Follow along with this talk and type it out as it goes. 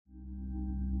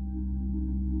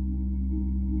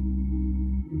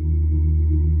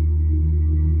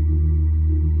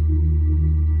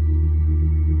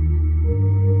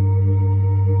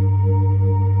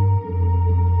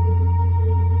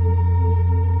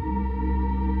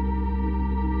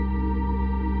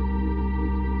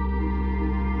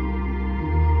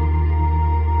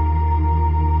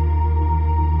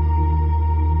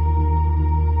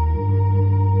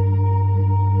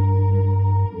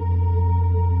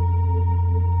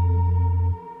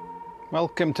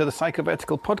Welcome to the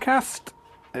Psychovertical podcast.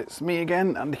 It's me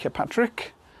again, Andy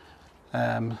Kirkpatrick.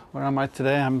 Where am I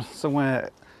today? I'm somewhere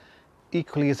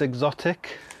equally as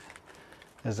exotic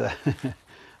as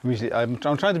I'm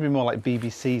trying to be more like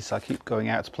BBC, so I keep going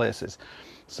out to places.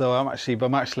 So I'm just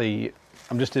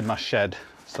in my shed,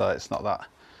 so it's not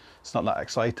that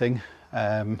exciting.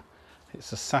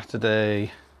 It's a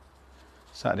Saturday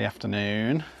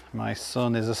afternoon. My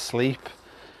son is asleep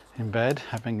in bed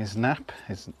having his nap.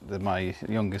 My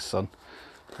youngest son,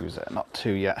 who's not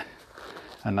 2 yet,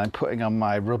 and I'm putting on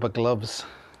my rubber gloves.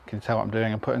 Can you tell what I'm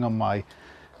doing? I'm putting on my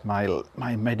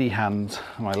Medi-Hand,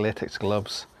 my latex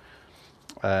gloves.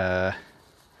 I'm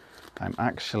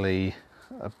actually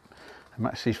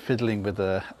fiddling with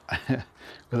with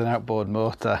an outboard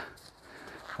motor.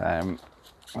 I'm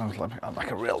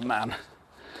like a real man.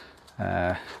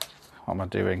 What am I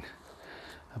doing?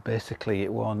 Basically,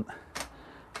 it wouldn't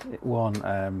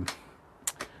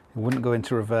go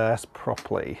into reverse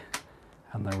properly,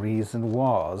 and the reason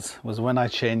was when I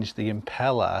changed the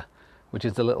impeller, which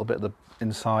is the little bit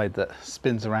inside that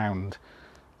spins around,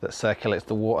 that circulates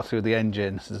the water through the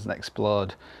engine so it doesn't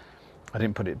explode. I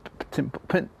didn't put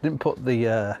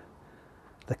the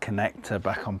connector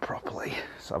back on properly,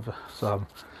 so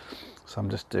I'm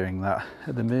just doing that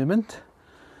at the moment,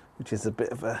 which is a bit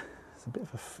of a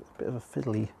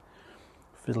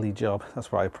fiddly job.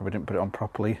 That's why I probably didn't put it on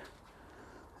properly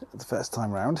the first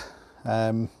time round.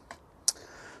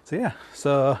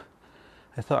 So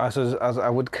I thought I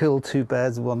would kill two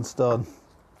birds with one stone.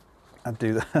 I'd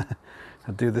do my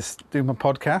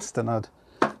podcast, and I'd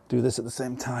do this at the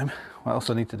same time. What else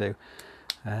I need to do?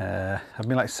 I've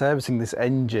been servicing this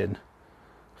engine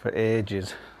for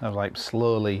ages. I've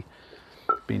slowly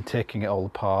been taking it all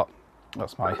apart.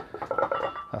 That's my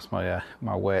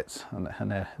weights and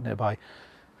they're nearby.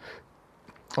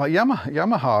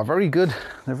 Yamaha are very good.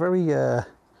 They're very they're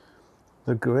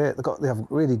great. They have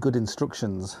really good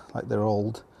instructions, like their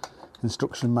old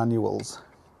instruction manuals.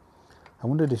 I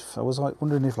was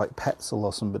wondering if Petzl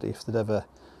or somebody, if that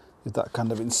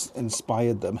kind of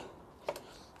inspired them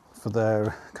for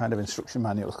their kind of instruction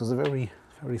manuals, because they're very,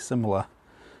 very similar.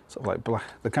 Sort of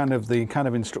the kind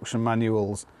of instruction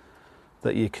manuals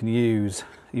that you can use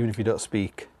even if you don't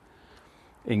speak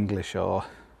English or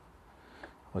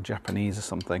Japanese or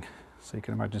something. So you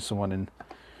can imagine someone in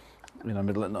the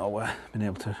middle of nowhere being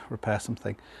able to repair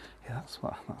something. Yeah, that's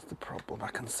the problem. I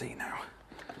can see now.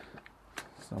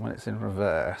 So when it's in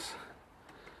reverse,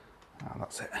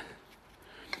 that's it.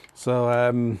 So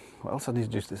what else I need to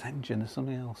do to this engine? There's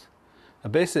something else.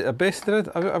 I've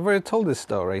already told this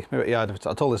story. Maybe, yeah,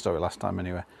 I told this story last time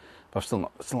anyway, but I've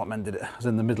still not mended it. I was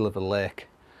in the middle of a lake.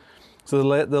 So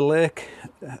the lake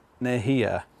near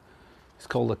here, it's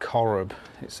called a Corrib.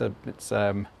 I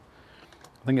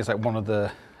think it's one of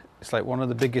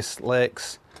the biggest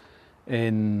lakes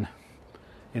in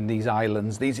these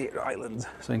islands,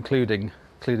 so including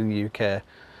the UK.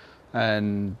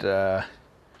 And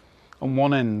on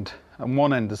one end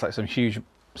there's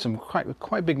some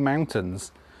quite big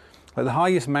mountains. Like the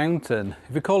highest mountain,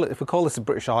 if we call this the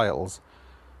British Isles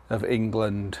of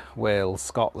England, Wales,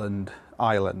 Scotland,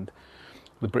 Ireland,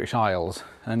 the British Isles,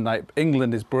 and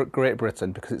England is Great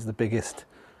Britain because it's the biggest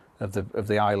of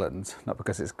the islands, not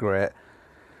because it's great.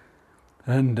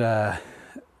 And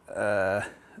so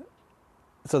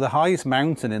the highest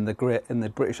mountain in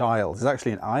the British Isles is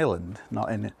actually in Ireland, not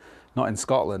in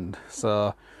Scotland.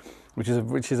 So which is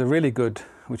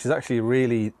actually a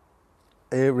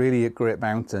really great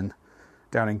mountain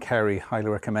down in Kerry. Highly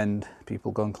recommend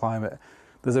people go and climb it.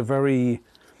 There's a very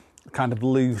kind of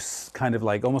loose, kind of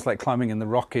almost like climbing in the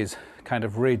Rockies kind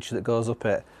of ridge that goes up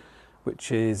it,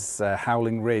 which is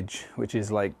Howling Ridge, which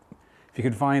is if you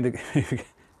can find a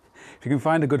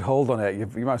good hold on it,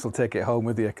 you might as well take it home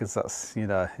with you, because that's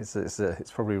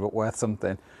it's probably worth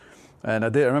something. And I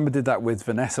remember did that with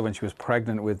Vanessa when she was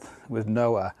pregnant with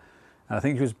Noah, and I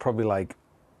think she was probably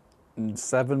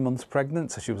 7 months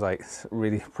pregnant, so she was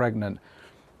really pregnant.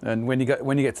 And when you get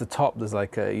to the top, there's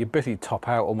you basically top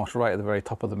out almost right at the very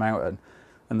top of the mountain,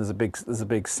 and there's a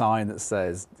big sign that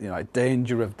says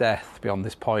danger of death beyond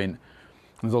this point. And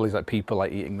there's all these people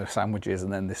eating their sandwiches,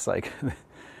 and then this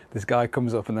this guy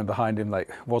comes up, and then behind him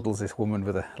waddles this woman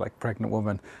with a pregnant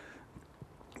woman.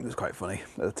 It was quite funny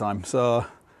at the time. So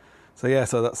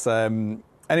that's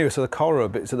anyway. So the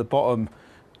Corrib, it's at the bottom.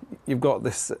 You've got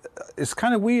this. It's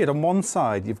kind of weird. On one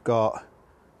side, you've got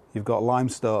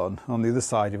limestone. On the other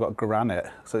side, you've got granite.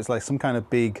 So it's some kind of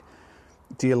big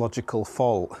geological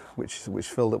fault which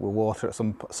filled up with water at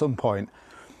some point.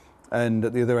 And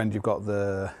at the other end, you've got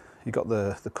the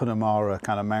Connemara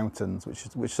kind of mountains,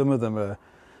 which some of them are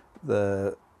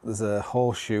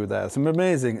horseshoe there. Some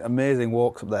amazing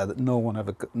walks up there that no one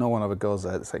ever goes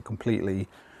there. It's like completely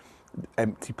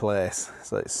empty place.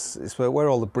 So it's where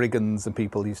all the brigands and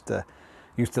people used to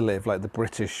live. Like the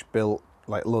British built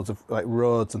like loads of like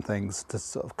roads and things to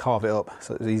sort of carve it up,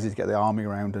 so it was easy to get the army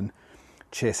around and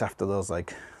chase after those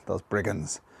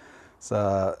brigands.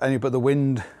 So anyway, but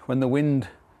when the wind,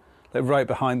 like right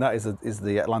behind that is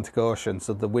the Atlantic Ocean.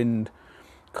 So the wind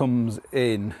comes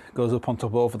in, goes up on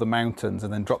top over the mountains,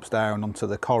 and then drops down onto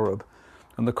the Corrib.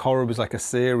 And the Corrib is like a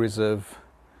series of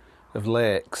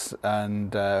lakes,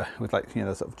 and with like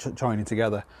sort of joining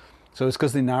together. So it's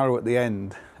because they narrow at the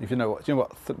end. If you know what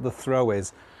the throw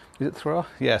is. Is it throw?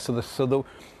 Yeah. So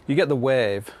you get the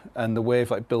wave, and the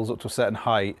wave like builds up to a certain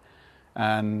height,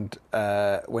 and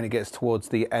when it gets towards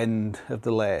the end of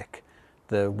the lake,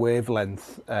 the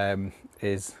wavelength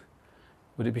is.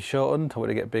 Would it be shortened, or would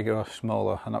it get bigger or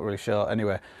smaller? I'm not really sure.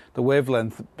 Anyway, the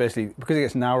wavelength basically, because it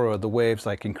gets narrower, the waves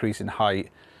like increase in height.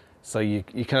 So you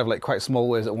can have like quite small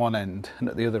waves at one end, and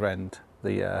at the other end,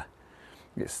 they're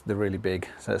really big.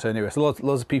 So anyway, so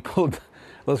loads of people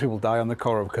die on the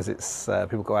Corrib because it's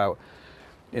people go out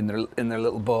in their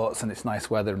little boats, and it's nice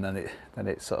weather, and then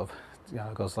it sort of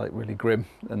goes like really grim,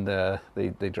 and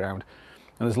they drown.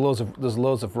 And there's loads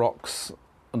of rocks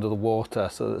under the water,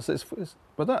 so it's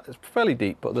fairly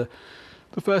deep. But the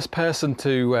first person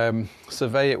to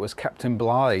survey it was Captain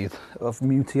Blythe of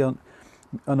Captain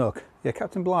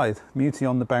Blythe, Mutiny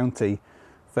on the Bounty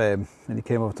fame, and he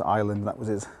came over to Ireland. That was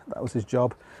his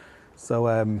job. So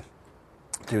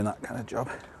doing that kind of job,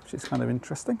 which is kind of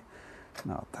interesting.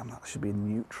 No, damn, that should be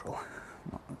neutral.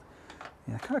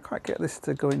 I can't quite get this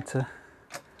to go into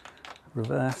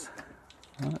reverse.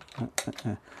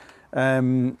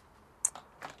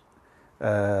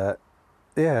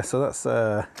 So that's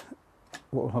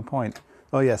what was my point?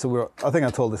 Oh yeah, so I think I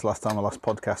told this last time, my last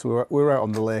podcast. We were out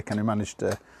on the lake, and we managed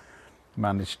to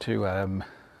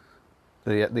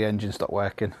the engine stopped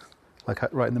working, like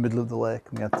right in the middle of the lake,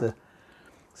 and we had to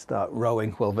start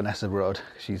rowing. Well, Vanessa rowed.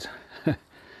 She's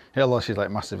although she's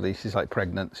like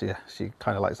pregnant. She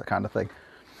kind of likes that kind of thing.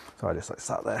 So I just like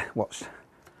sat there, watched.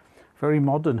 Very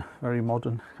modern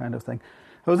kind of thing.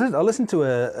 I listened to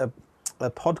a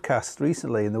podcast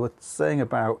recently, and they were saying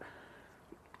about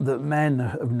that men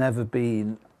have never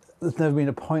been. There's never been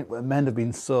a point where men have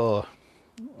been so.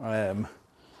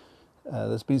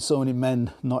 There's been so many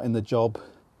men not in the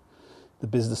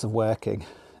business of working,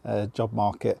 job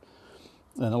market,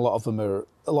 and a lot of them are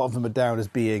down as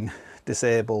being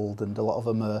disabled, and a lot of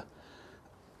them are.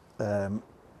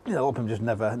 A lot of them just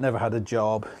never had a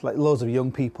job. Like loads of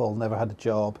young people never had a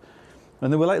job,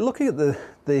 and they were like looking at the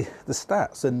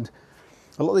stats, and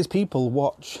a lot of these people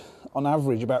watch on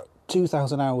average about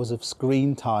 2,000 hours of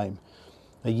screen time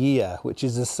a year, which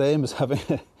is the same as having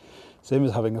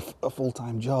a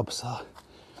full-time job. So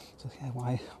yeah,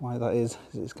 why that is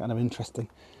it's kind of interesting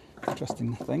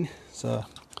thing. So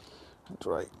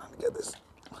right, let me get this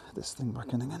thing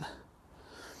back in again.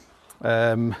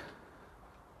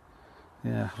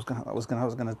 Yeah, I was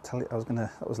gonna tell you.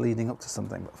 That was leading up to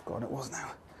something, but I've forgotten it was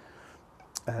now.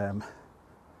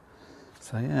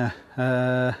 So yeah.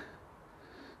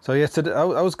 Today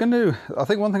I was going to. I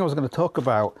think one thing I was going to talk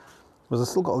about was I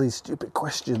still got all these stupid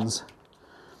questions.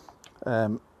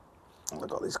 I've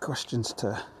got these questions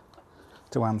to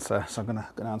answer, so I'm gonna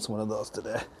answer one of those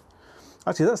today.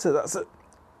 Actually, that's it.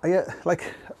 I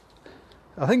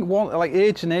think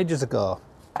ages ago,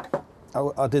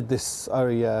 I did this.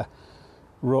 I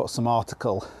wrote some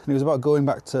article, and it was about going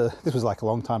back to. This was like a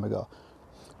long time ago,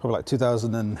 probably like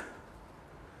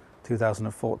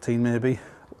 2014 maybe.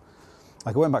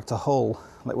 Like I went back to Hull,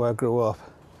 like where I grew up,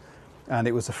 and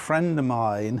it was a friend of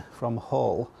mine from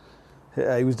Hull.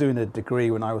 He was doing a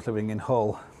degree when I was living in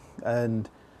Hull, and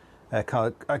a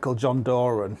guy called John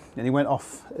Doran, and he went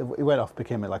off,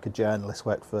 became like a journalist,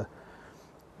 worked for,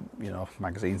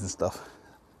 magazines and stuff,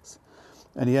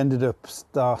 and he ended up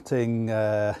starting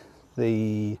what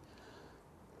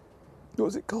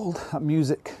was it called? That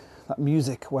music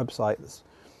website. It's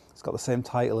got the same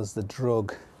title as The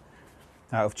Drug,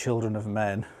 Out of Children of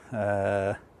Men.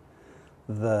 Can't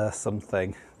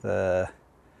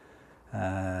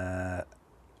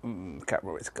remember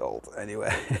what it's called. Anyway,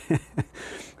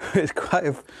 it's quite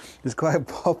a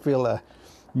popular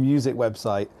music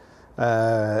website.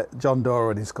 John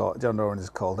Doran is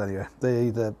called anyway.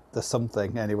 The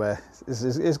something anyway.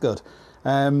 It's good.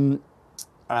 So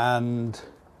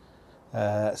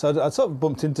I sort of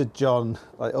bumped into John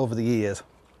like over the years.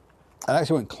 I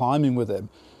actually went climbing with him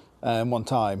one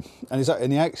time, and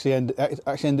he actually ended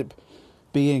up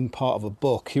being part of a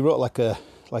book. He wrote like a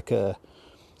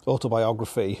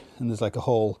autobiography, and there's like a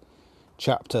whole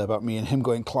chapter about me and him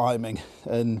going climbing.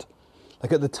 And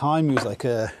like at the time, he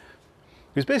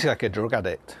was basically like a drug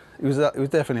addict. He was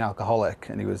definitely alcoholic,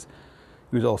 and he was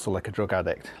also like a drug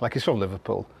addict. Like, he's from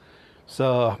Liverpool,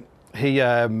 so he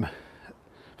for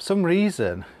some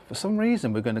reason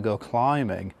we're going to go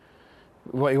climbing.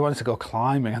 He wanted to go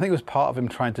climbing. I think it was part of him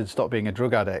trying to stop being a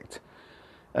drug addict.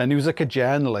 And he was like a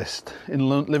journalist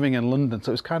living in London,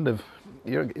 so it's kind of,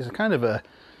 it's a kind of a,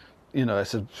 you know,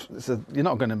 it's a you're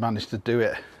not going to manage to do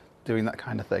it doing that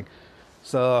kind of thing.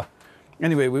 So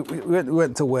anyway, we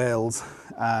went to Wales,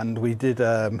 and we did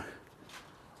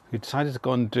we decided to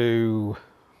go and do,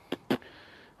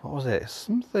 what was it?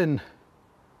 It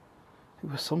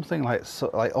was something like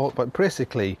but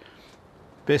basically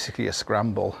a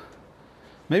scramble.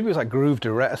 Maybe it was like Groove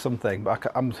Durette or something, but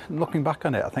I'm looking back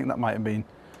on it, I think that might have been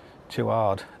too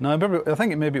hard. No, I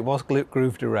think maybe it was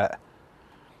Groove Durette.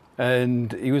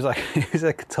 And he was like in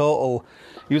a total,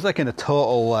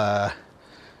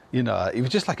 you know, he was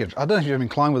just like I don't know if you've ever been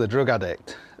climbing with a drug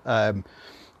addict,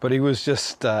 but he was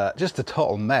just a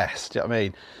total mess, do you know what I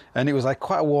mean? And it was like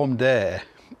quite a warm day,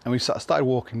 and we started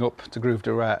walking up to Groove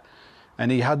Durette,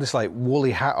 and he had this like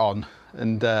woolly hat on,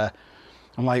 and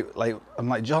I'm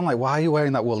like, John, like, why are you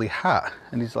wearing that woolly hat?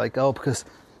 And he's like, oh, because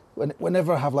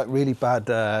whenever I have like really bad,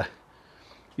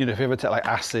 you know, if you ever take like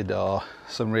acid or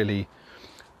some really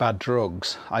bad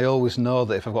drugs, I always know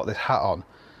that if I've got this hat on,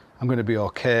 I'm going to be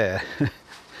okay.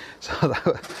 So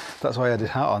that's why I had his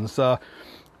hat on. So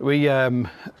we, I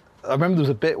remember there was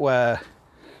a bit where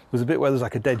there's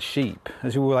like a dead sheep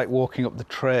as you were like walking up the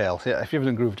trail. So yeah, if you've ever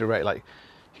done Groove Direct, like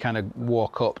you kind of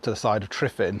walk up to the side of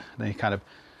Triffin, then you kind of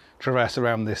traverse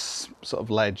around this sort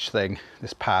of ledge thing,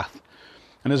 this path.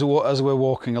 And as we're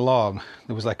walking along,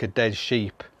 there was like a dead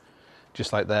sheep,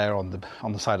 just like there on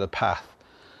the side of the path.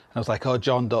 And I was like, oh,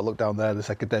 John, don't look down there. There's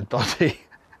like a dead body.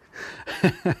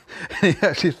 And he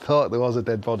actually thought there was a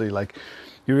dead body. Like,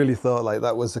 he really thought like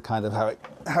that was the kind of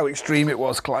how extreme it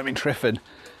was climbing Triffin.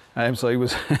 So he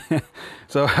was.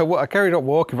 So I carried on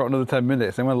walking for another 10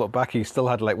 minutes. And when I looked back, he still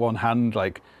had like one hand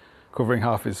like covering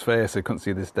half his face, so he couldn't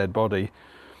see this dead body.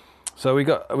 So we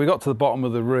got to the bottom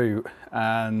of the route,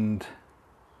 and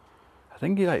I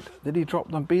think did he drop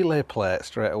the belay plate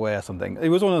straight away or something? It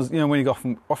was one of those, you know, when you go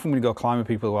often when you go climbing,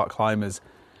 people who aren't climbers,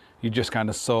 you're just kind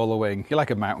of soloing. You're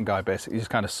like a mountain guy basically. You're just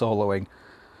kind of soloing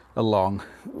along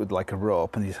with like a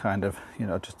rope, and you kind of, you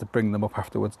know, just to bring them up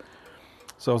afterwards.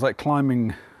 So I was like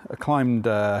kind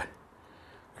of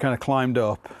climbed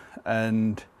up,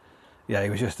 and yeah, he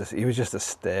was just a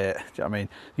state. Do you know what I mean?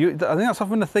 I think that's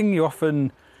often the thing you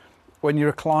often. When you're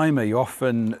a climber, you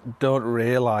often don't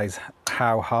realise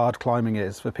how hard climbing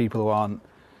is for people who aren't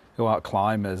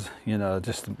climbers. You know,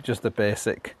 just the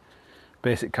basic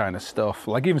kind of stuff.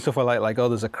 Like even stuff like oh,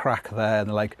 there's a crack there, and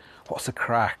they're like, what's a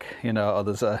crack? You know, or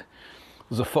there's a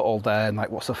foothold there, and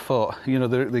like, what's a foot? You know,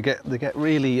 they get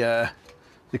really they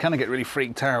kind of get really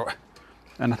freaked out.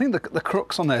 And I think the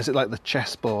crux on there is it like the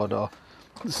chessboard or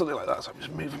something like that. So I'm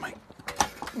just moving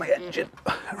my engine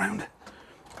around.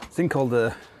 It's a thing called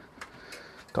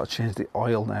got to change the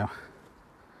oil now.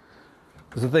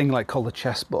 There's a thing like called the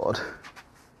chessboard,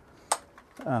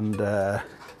 and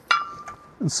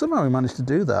somehow we managed to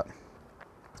do that,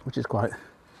 which is pretty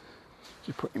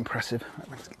impressive. Right,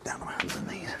 let's get down on my hands and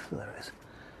knees. There it is.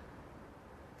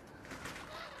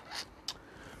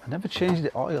 I never changed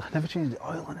the oil.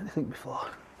 On anything before.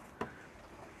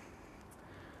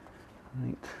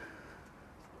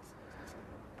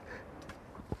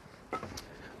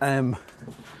 Right.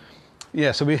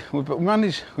 Yeah, so we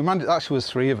managed. Actually, was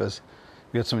three of us.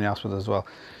 We had somebody else with us as well.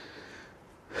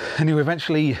 And he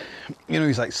eventually, you know,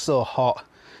 he's like so hot.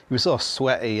 He was so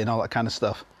sweaty and all that kind of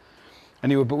stuff.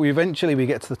 Anyway, but we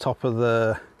get to the top of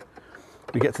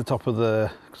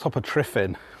Triffin,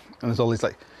 and there's all these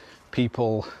like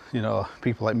people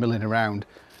like milling around.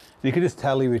 And you could just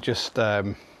tell he was just,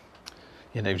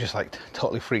 you know, just like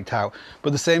totally freaked out. But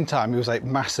at the same time, he was like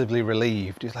massively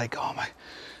relieved. He was like, oh my.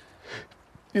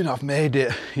 You know, I've made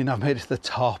it to the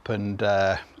top, and you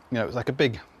know, it was like a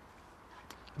big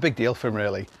deal for him,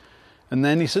 really. And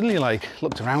then he suddenly like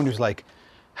looked around. He was like,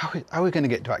 how are we going to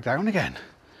get back down again?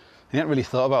 He hadn't really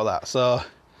thought about that. So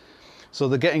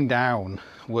the getting down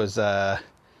was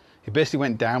he basically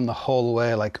went down the whole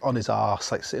way, like on his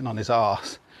arse, like sitting on his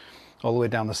arse, all the way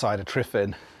down the side of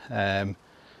Triffin.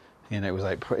 You know, it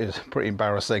was pretty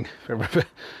embarrassing for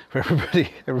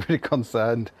everybody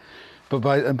concerned. But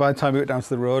by the time we went down to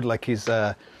the road, like he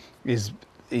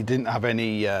didn't have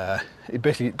any. It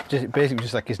basically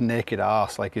just like his naked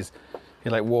arse, like he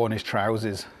like worn his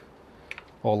trousers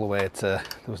all the way to there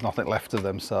was nothing left of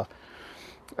them. So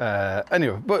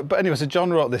Anyway, but anyway, so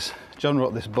John wrote this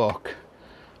book.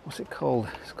 What's it called?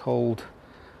 It's called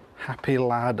Happy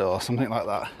Lad or something like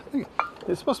that. I think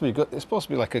it's supposed to be good. It's supposed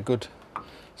to be like a good.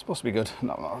 It's supposed to be good.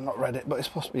 No, I've not read it, but it's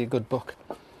supposed to be a good book.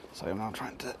 So I'm now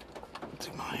trying to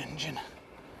do my engine.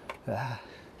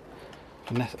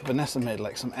 Vanessa made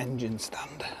like some engine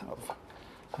stand out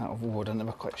of wood. I'm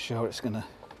never quite sure it's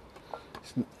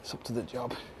up to the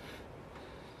job.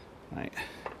 Right.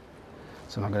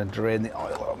 So I'm going to drain the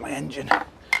oil out of my engine, out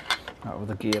of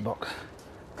the gearbox.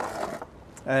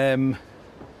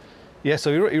 Yeah,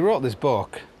 so he wrote this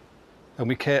book,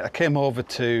 and I came over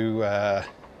to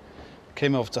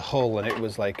Hull, and it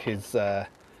was like his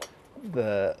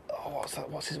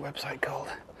what's his website called?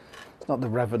 It's not The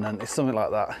Revenant. It's something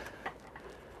like that.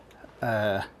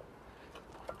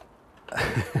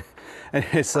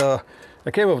 Anyway, so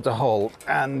I came over to Hull,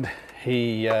 and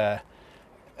he had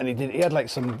like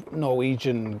some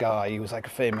Norwegian guy. He was like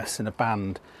famous in a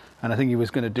band, and I think he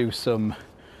was going to do some.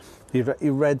 He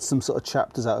read some sort of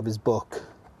chapters out of his book,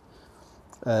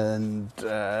 and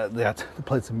they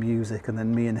played some music, and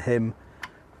then me and him.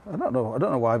 I don't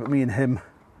know why, but me and him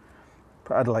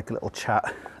had like a little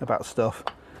chat about stuff,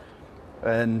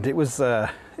 and it was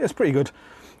pretty good.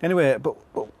 Anyway, but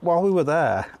while we were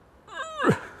there,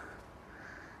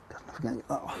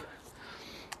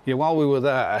 while we were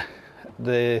there,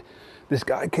 this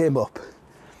guy came up,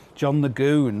 John the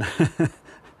Goon. So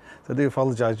I do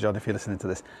apologise, John, if you're listening to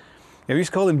this. Yeah, we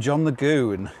used to call him John the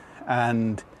Goon,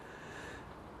 and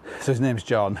so his name's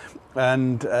John.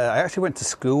 And I actually went to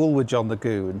school with John the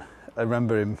Goon. I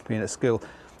remember him being at school.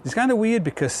 It's kind of weird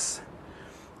because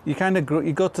you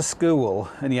go to school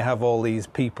and you have all these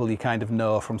people you kind of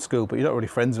know from school, but you're not really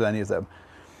friends with any of them.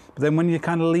 But then when you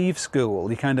kind of leave school,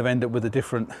 you kind of end up with a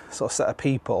different sort of set of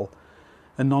people,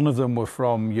 and none of them were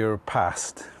from your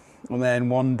past. And then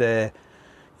one day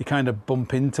you kind of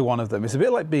bump into one of them. It's a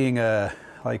bit like being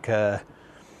like a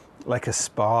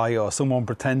spy or someone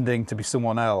pretending to be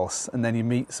someone else, and then you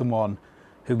meet someone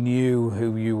who knew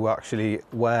who you actually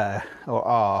were or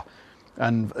are,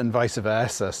 and vice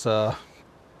versa. So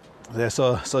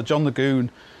John the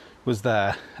Goon was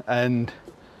there, and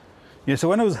so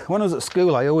when I was at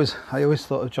school, I always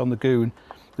thought of John the Goon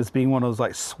as being one of those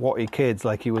like swotty kids.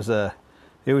 Like he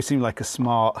always seemed like a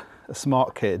smart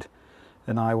kid,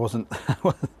 and I wasn't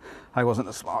I wasn't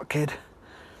a smart kid.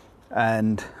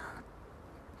 And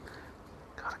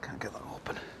God, I can't get that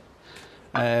open.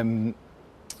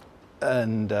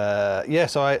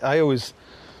 So I always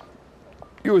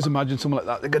imagine someone like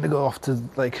that. They're going to go off to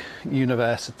like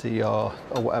university or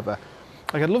whatever.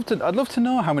 Like I'd love to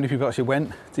know how many people actually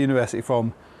went to university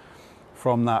from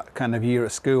that kind of year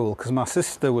at school. Because my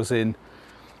sister was in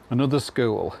another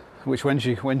school, which when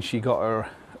she got her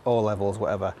O levels,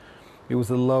 whatever, it was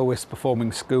the lowest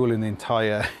performing school in the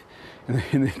entire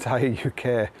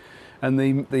UK. And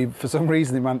they for some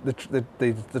reason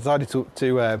they decided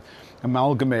to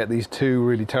amalgamate these two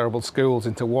really terrible schools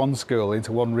into one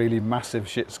really massive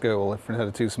shit school instead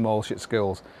of two small shit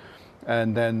schools.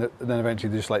 And then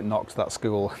eventually they just like knocked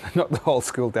the whole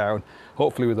school down,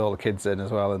 hopefully with all the kids in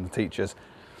as well and the teachers.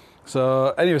 So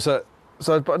anyway,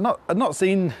 but I'd not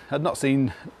seen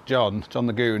John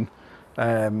the Goon.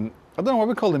 I don't know why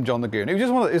we called him John the Goon. It was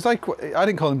just it's like I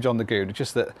didn't call him John the Goon. It's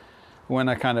just that when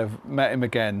I kind of met him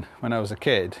again when I was a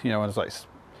kid, when I was like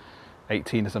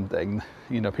 18 or something,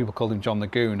 people called him John the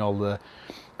Goon.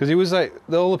 Because he was like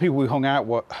all the people we hung out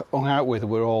with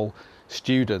were all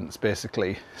students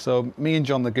basically. So me and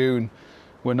John the Goon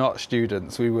were not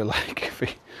students. We were like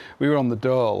we were on the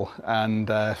dole, and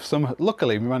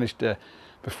luckily we managed to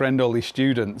befriend all these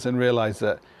students and realise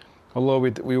that although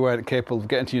we weren't capable of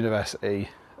getting to university,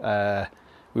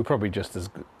 we were probably just as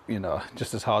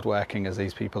hardworking as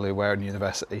these people who were in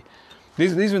university.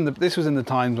 This was in the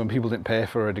times when people didn't pay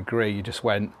for a degree. You just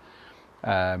went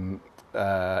and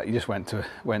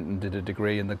did a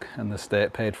degree, and the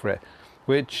state paid for it.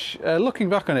 Which, looking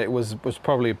back on it, was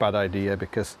probably a bad idea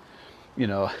because,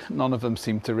 none of them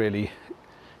seemed to really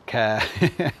care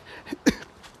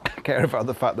about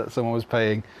the fact that someone was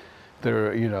paying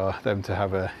them to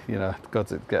have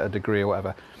get a degree or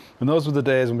whatever. And those were the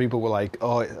days when people were like,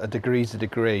 oh, a degree's a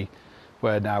degree,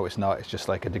 where now it's not. It's just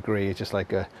like a degree. It's just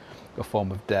like a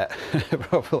form of debt,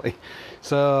 probably.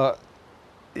 So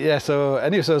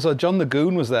anyway, so John the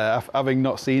Goon was there, having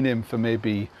not seen him for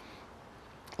maybe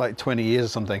like 20 years or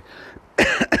something.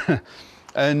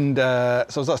 And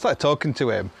so I started talking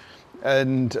to him,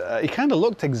 and he kind of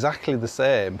looked exactly the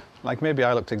same. Like maybe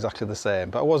I looked exactly the same,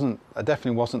 but I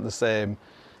definitely wasn't the same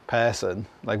person.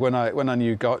 Like when I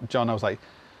knew John, I was like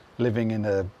living in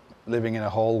living in a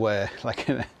hallway, like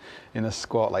in a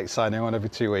squat, like signing on every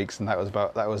 2 weeks, and that was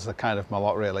the kind of my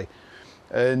lot really.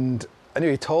 And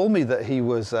anyway, he told me that he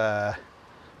was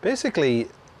basically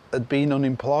had been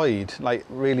unemployed, like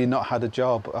really not had a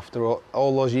job after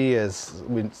all those years.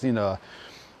 You know,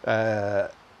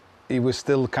 he was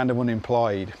still kind of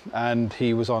unemployed, and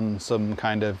he was on some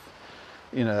kind of,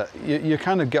 you know, you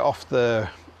kind of get off the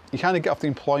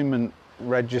employment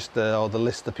register or the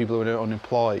list of people who are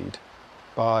unemployed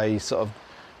by sort of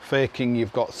faking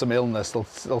you've got some illness.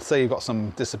 They'll say you've got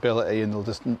some disability, and they'll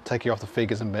just take you off the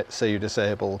figures and say you're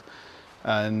disabled,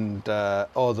 and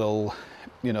or they'll,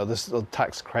 you know, there's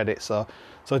tax credits. So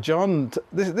John,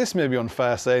 this may be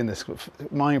unfair saying this,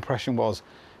 but my impression was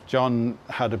John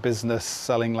had a business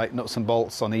selling like nuts and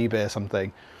bolts on eBay or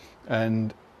something,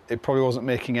 and it probably wasn't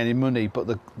making any money, but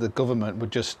the government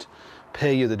would just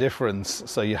pay you the difference.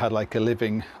 So you had like a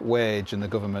living wage, and the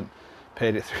government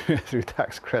paid it through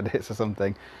tax credits or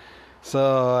something.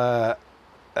 So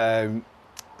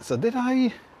did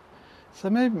I? So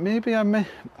maybe I may,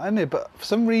 but for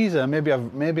some reason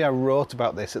maybe I wrote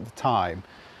about this at the time,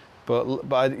 but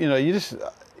you know,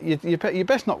 you're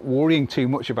best not worrying too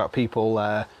much about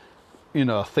people, you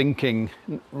know, thinking,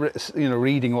 you know,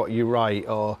 reading what you write,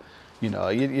 or you know,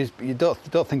 you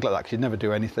don't think like that, because you'd never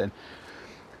do anything.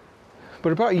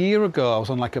 But about a year ago, I was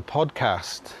on like a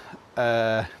podcast,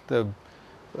 what's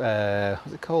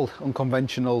it called?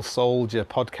 Unconventional Soldier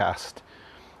podcast.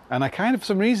 And I kind of, for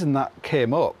some reason, that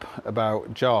came up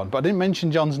about John, but I didn't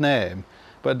mention John's name.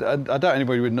 But I doubt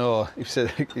anybody would know if you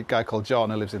said a guy called John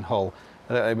who lives in Hull.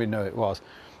 I don't even know who it was.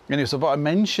 Anyway, so but I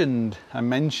mentioned,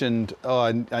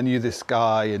 oh, I knew this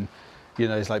guy, and you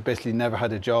know, he's like basically never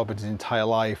had a job in his entire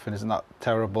life, and isn't that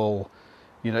terrible?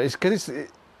 You know, it's because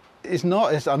it's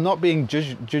not. I'm not being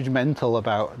judgmental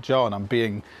about John. I'm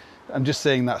just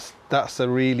saying that's a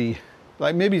really,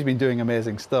 like, maybe he's been doing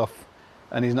amazing stuff,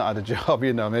 and he's not had a job,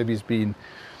 you know. Maybe he's been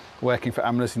working for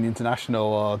Amnesty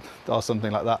International or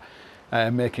something like that,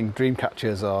 making dream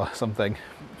catchers or something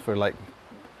for like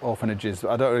orphanages.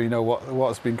 I don't really know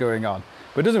what's been going on,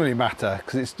 but it doesn't really matter,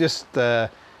 because it's just for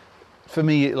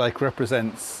me it like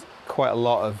represents quite a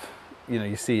lot of, you know,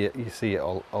 you see it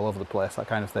all over the place, that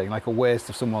kind of thing, like a waste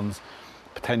of someone's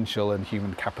potential and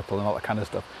human capital and all that kind of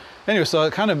stuff. Anyway, so I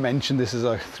kind of mentioned this as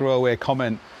a throwaway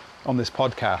comment on this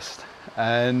podcast,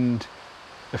 and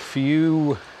a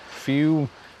few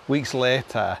weeks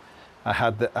later, I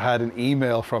had an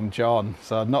email from John.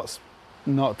 So I'd not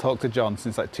talked to John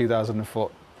since like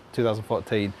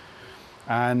 2014,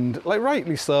 and like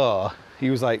rightly so, he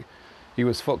was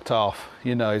fucked off.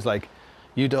 You know, he's like,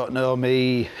 you don't know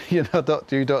me, you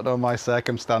don't know my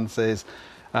circumstances,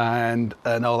 and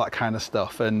all that kind of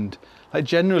stuff. And like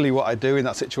generally, what I do in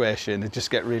that situation is just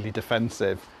get really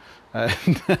defensive,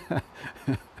 and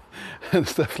and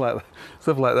stuff like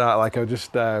that. Like I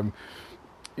just,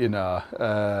 you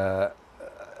know,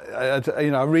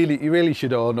 you really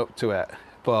should own up to it,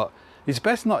 but it's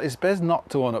best not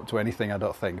to own up to anything, I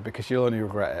don't think, because you'll only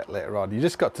regret it later on. You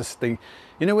just got to stick,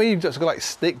 you know, where you've just got to like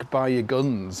stick by your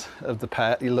guns of the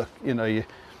pet. You know,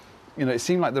 it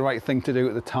seemed like the right thing to do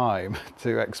at the time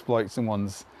to exploit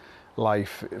someone's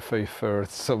life for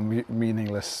some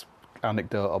meaningless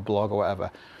anecdote or blog or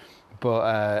whatever.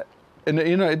 But and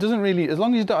you know, it doesn't really, as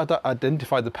long as you don't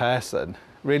identify the person,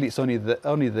 really, it's only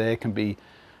they can be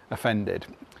offended.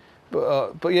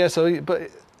 But yeah,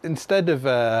 but instead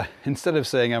of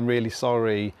saying I'm really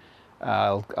sorry,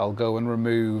 I'll go and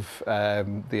remove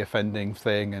the offending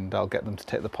thing, and I'll get them to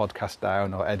take the podcast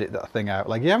down or edit that thing out.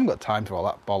 Like, you haven't got time for all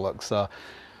that bollocks. So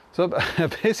I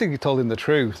basically told him the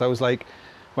truth. I was like,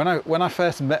 when I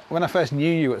first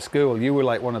knew you at school, you were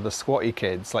like one of the squatty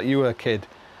kids. Like, you were a kid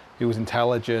who was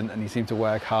intelligent, and he seemed to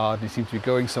work hard, and he seemed to be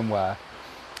going somewhere.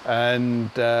 And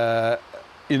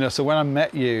you know, so when I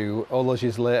met you all those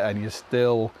years later, and you're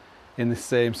still in the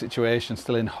same situation,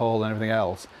 still in Hull and everything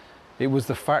else, it was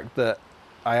the fact that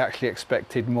I actually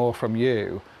expected more from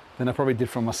you than I probably did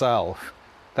from myself.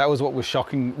 That was what was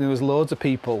shocking. There was loads of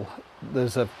people.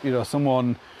 There's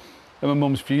someone at my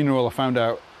mum's funeral, I found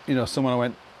out, you know, someone I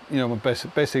went, you know,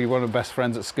 basically one of my best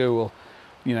friends at school,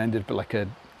 you know, ended up like a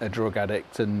drug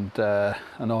addict, and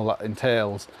all that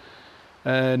entails.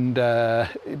 And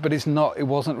but it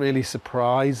wasn't really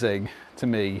surprising to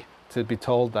me to be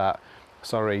told that.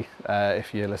 Sorry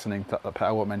if you're listening to that,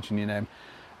 I won't mention your name.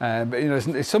 But you know,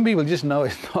 some people just know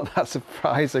it's not that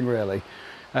surprising, really.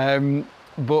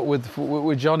 But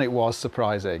with John, it was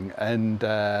surprising, and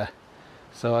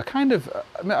so I kind of,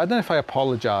 I don't know if I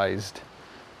apologised,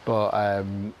 but I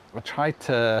tried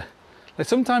to. Like,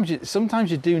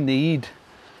 sometimes you do need,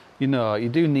 you know,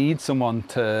 someone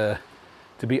to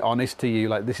to be honest to you,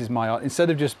 like, this is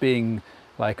instead of just being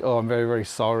like, oh, I'm very, very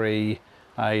sorry,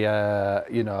 I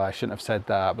shouldn't have said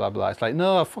that, blah, blah. It's like,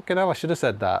 no, fucking hell, I should have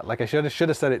said that. Like, I should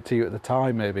have said it to you at the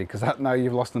time, maybe, because now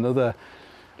you've lost another,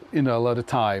 a lot of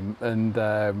time. And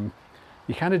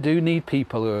you kind of do need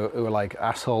people who are like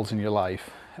assholes in your life.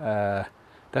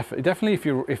 Definitely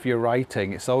if you're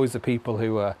writing, it's always the people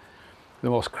who are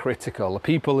the most critical, the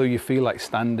people who you feel like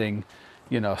standing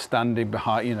behind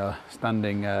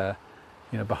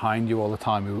you all the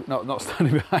time, who not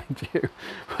standing behind you,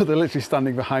 but they're literally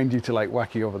standing behind you to like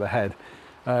whack you over the head.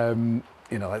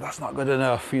 Like, that's not good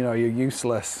enough, you're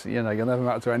useless, you'll never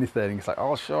amount to anything. It's like,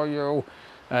 I'll show you.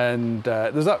 And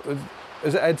is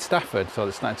it Ed Stafford? So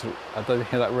it's starting to, I don't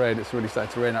hear that rain, it's really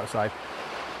starting to rain outside.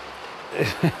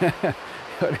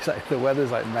 It's like, the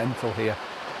weather's like mental here.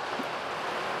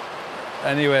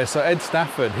 Anyway, so Ed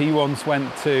Stafford, he once he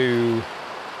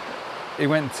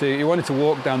wanted to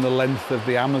walk down the length of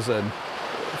the Amazon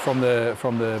from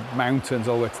the mountains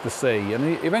all the way to the sea, and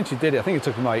he eventually did it. I think it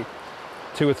took him like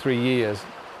 2 or 3 years.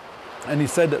 And he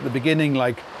said at the beginning,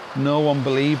 like, no one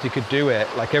believed he could do it.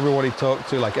 Like, everyone he talked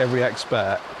to, like every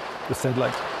expert, they said,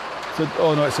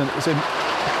 oh no, it's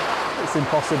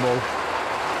impossible.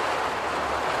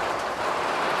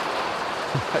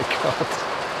 Oh my God.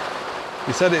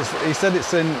 He said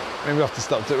it's in. Maybe we have to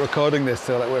stop recording this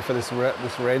to like wait for this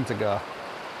rain to go.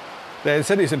 They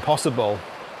said it's impossible,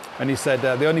 and he said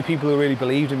the only people who really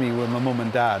believed in me were my mum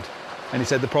and dad. And he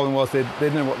said the problem was they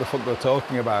didn't know what the fuck they were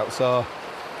talking about. So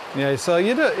yeah, so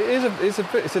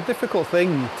it's a difficult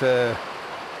thing to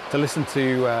listen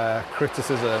to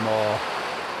criticism, or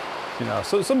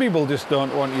so some people just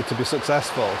don't want you to be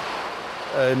successful,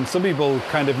 and some people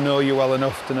kind of know you well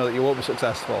enough to know that you won't be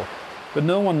successful. But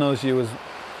no one knows you as,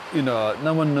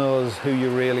 no one knows who you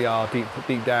really are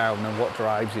deep down and what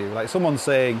drives you. Like, someone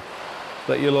saying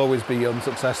that you'll always be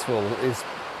unsuccessful is,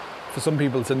 for some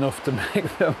people, it's enough to make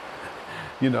them,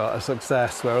 a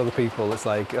success, where other people, it's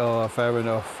like, oh, fair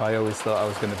enough, I always thought I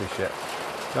was going to be shit.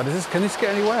 God, can this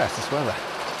get any worse, this weather?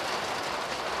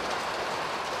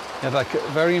 You had like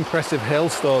very impressive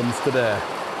hailstones today.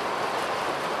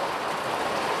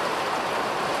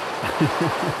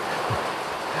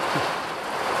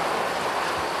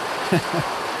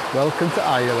 Welcome to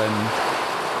Ireland.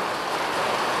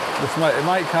 It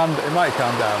might calm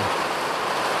down.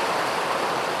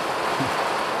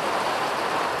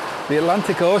 The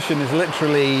Atlantic Ocean is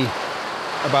literally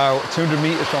about 200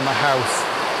 meters from my house.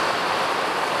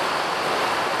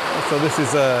 So this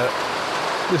is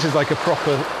like a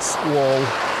proper wall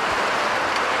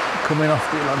coming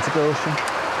off the Atlantic Ocean.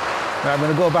 Right, I'm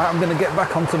going to get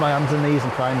back onto my hands and knees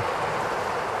and try and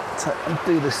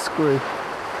do this screw.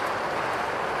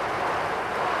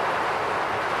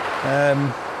 I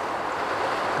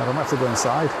don't have to go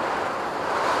inside.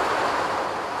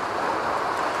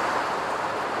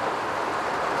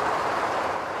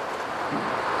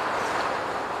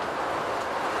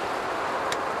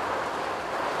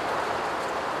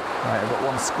 Right, I've got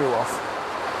one screw off.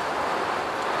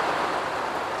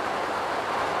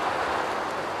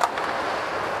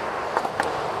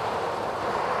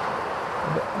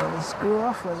 I've got another screw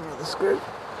off. Where's another screw?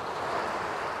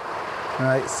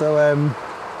 Right, so I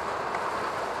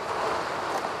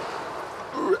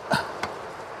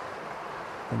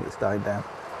think it's died down.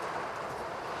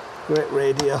 Great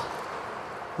radio.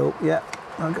 Oh yeah,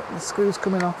 I've got the screws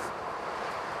coming off.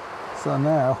 So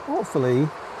now, hopefully,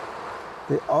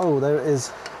 there it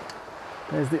is.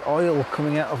 There's the oil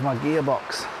coming out of my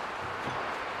gearbox.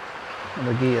 And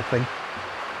the gear thing.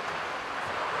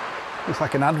 Looks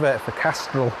like an advert for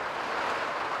Castrol.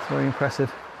 It's very impressive.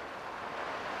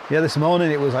 Yeah, this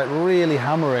morning it was like really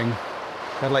hammering.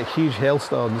 It had like huge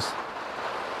hailstones.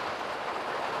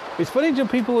 It's funny, John,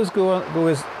 people always go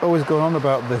on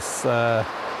about this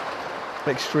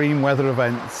extreme weather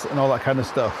events and all that kind of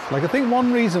stuff. Like, I think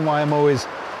one reason why I'm always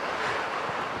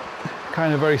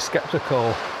kind of very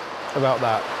skeptical about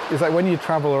that is like when you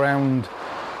travel around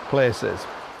places,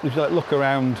 if you like look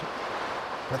around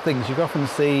at things, you can often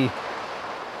see,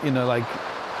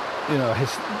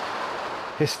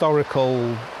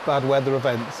 historical bad weather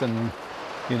events and,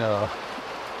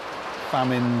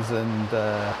 famines and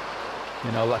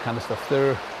all that kind of stuff.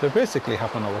 They basically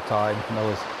happen all the time, and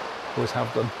always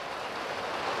have done.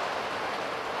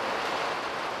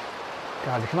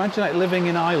 God, you can imagine like living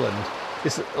in Ireland.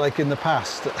 It's like in the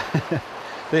past.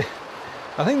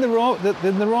 I think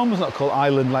the Romans not called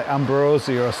Ireland like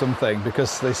Ambrosia or something,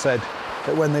 because they said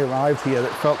that when they arrived here,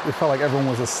 it felt like everyone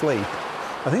was asleep.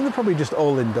 I think they're probably just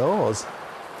all indoors.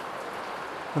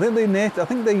 I think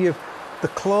the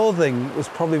clothing was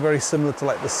probably very similar to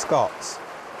like the Scots.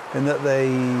 in that they,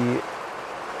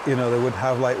 you know, they would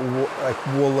have like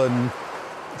woolen,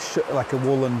 like a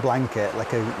woolen blanket,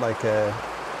 like a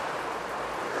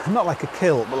not like a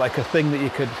kilt, but like a thing that you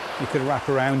could wrap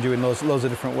around you in loads of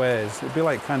different ways. It'd be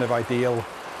like kind of ideal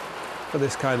for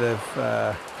this kind of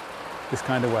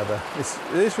weather. It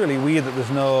is really weird that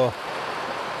there's no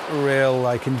real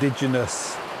like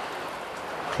indigenous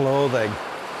clothing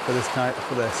for this.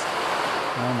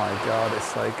 Oh my god,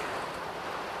 it's like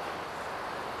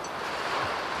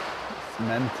it's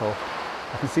mental.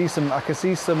 I can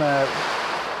see some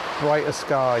brighter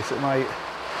skies. So it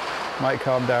might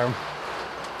calm down.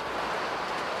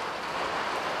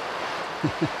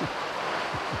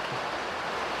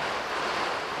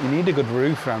 You need a good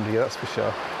roof around here, that's for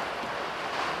sure.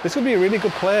 This would be a really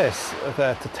good place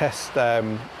to test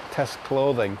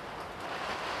clothing,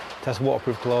 test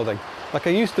waterproof clothing. Like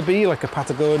I used to be like a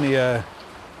Patagonia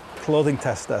clothing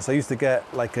tester, so I used to get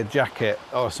like a jacket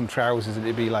or some trousers, and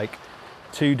it'd be like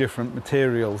two different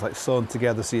materials like sewn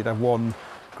together, so you'd have one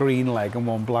green leg and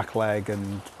one black leg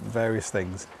and various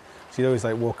things. So you'd always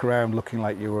like walk around looking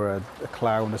like you were a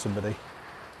clown or somebody.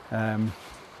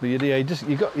 But you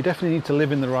definitely need to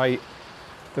live in the right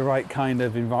kind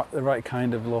of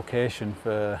location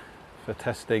for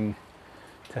testing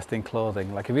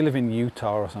clothing. Like if you live in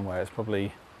Utah or somewhere, it's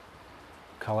probably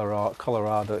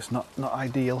Colorado. It's not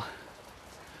ideal.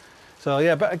 So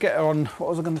yeah, better get on. What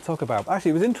was I going to talk about?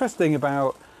 Actually, it was interesting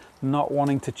about not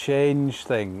wanting to change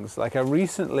things. Like I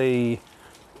recently,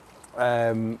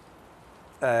 Cody,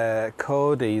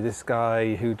 this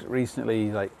guy who'd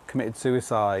recently like committed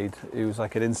suicide, he was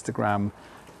like an Instagram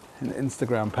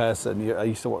person. I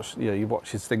used to watch, you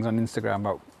watch his things on Instagram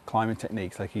about climbing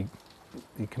techniques. Like he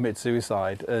committed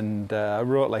suicide, and I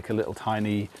wrote like a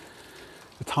tiny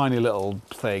little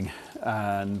thing,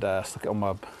 and stuck it on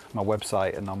my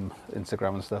website and on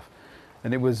Instagram and stuff.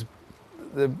 And it was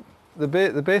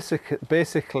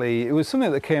basically it was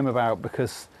something that came about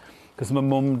because my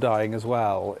mum dying as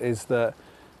well. Is that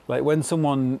like when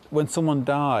someone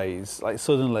dies, like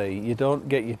suddenly you don't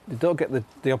get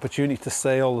the opportunity to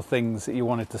say all the things that you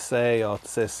wanted to say, or to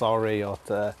say sorry, or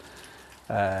to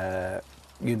all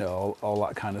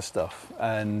that kind of stuff.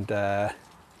 And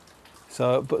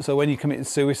so when you commit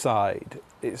suicide,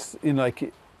 it's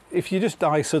like if you just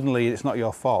die suddenly, it's not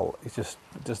your fault. It's just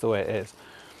the way it is.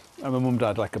 And my mum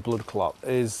died like a blood clot.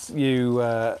 It's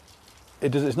not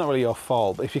really your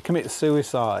fault. But if you commit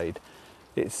suicide,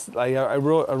 it's like I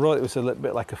wrote it was a little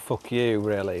bit like a fuck you,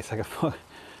 really. It's like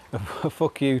a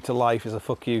fuck you to life, is a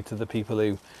fuck you to the people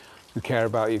who care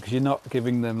about you, because you're not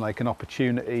giving them like an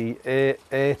opportunity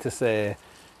to say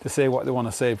what they want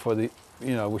to say before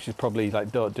which is probably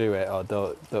like don't do it or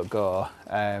don't go.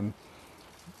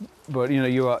 But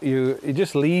it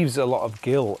just leaves a lot of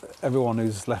guilt, everyone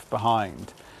who's left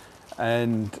behind.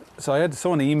 And so I had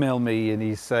someone email me, and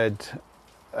he said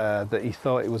that he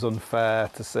thought it was unfair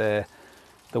to say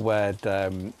the word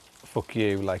fuck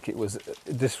you, like it was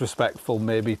disrespectful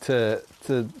maybe to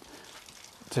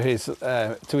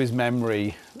his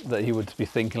memory that he would be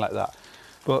thinking like that.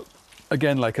 But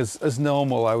again, like as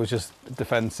normal, I was just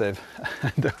defensive.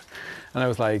 And I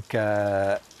was like,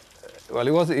 well,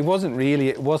 it was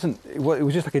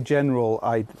just like a general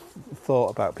I thought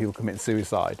about people committing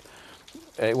suicide.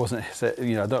 It wasn't,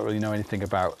 I don't really know anything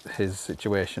about his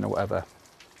situation or whatever.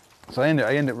 So I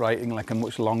ended up writing like a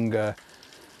much longer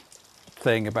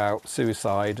thing about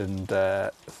suicide and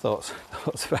thoughts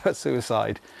about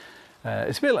suicide.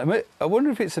 It's a bit like, I wonder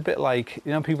if it's a bit like,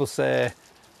 people say,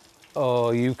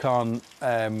 oh, you can't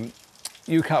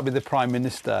be the Prime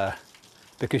Minister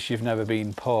because you've never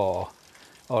been poor,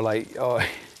 or like, so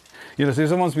if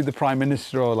someone wants to be the Prime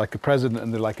Minister or like a president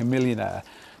and they're like a millionaire,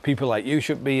 people are like, you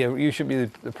should be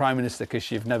the Prime Minister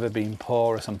because you've never been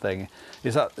poor or something.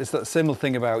 It's that similar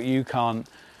thing about you can't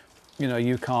be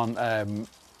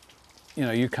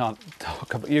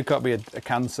a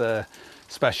cancer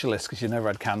specialist because you never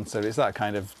had cancer. It's that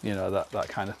kind of that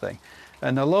kind of thing.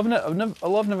 And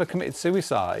although I've never committed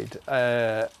suicide,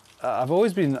 I've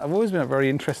always been very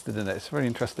interested in it. It's a very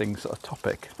interesting sort of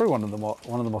topic. It's probably one of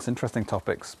the most interesting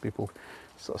topics. People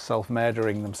sort of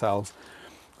self-murdering themselves.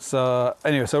 So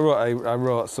anyway, I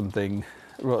wrote something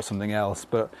else,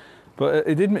 but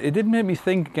it did make me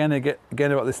think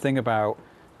again about this thing about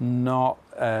not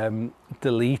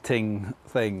deleting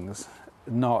things.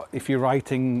 Not if you're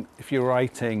writing,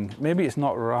 maybe it's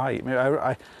not right. Maybe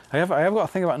I have got a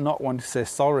thing about not wanting to say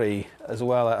sorry as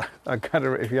well. I kind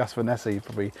of, if you ask Vanessa, you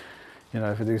probably,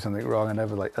 if I do something wrong, I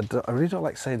really don't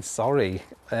like saying sorry.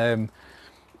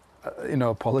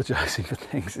 Apologising for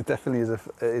things. It definitely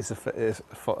is a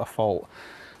fault.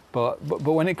 But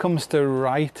when it comes to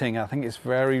writing, I think it's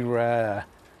very rare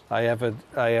I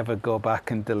ever go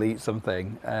back and delete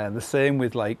something. The same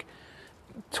with like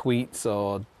tweets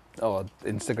or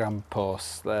Instagram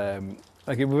posts.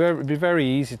 Like it'd be very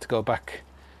easy to go back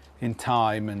in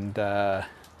time and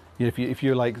if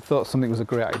you like thought something was a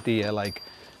great idea, like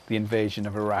the invasion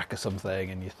of Iraq or something,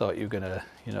 and you thought you were gonna,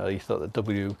 you thought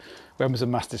that weapons of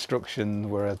mass destruction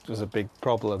was a big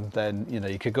problem, then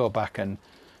you could go back and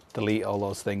delete all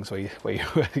those things where you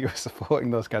were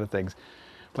supporting those kind of things.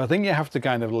 But I think you have to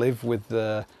kind of live with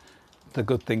the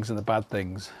good things and the bad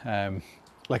things.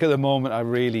 Like at the moment, I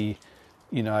really,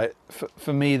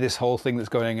 for me, this whole thing that's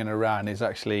going on in Iran is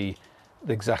actually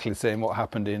exactly the same what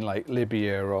happened in like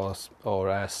Libya or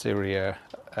Syria,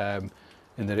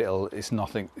 in that it's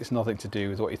nothing to do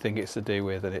with what you think it's to do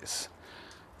with, and it's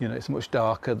it's much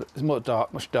darker. It's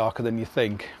much darker than you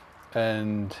think,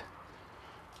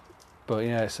 but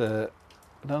yeah, I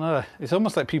don't know. It's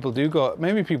almost like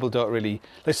maybe people don't really,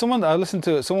 like someone I listened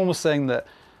to, someone was saying that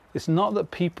it's not that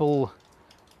people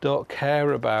don't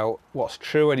care about what's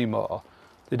true anymore.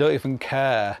 They don't even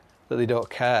care that they don't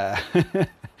care,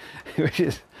 which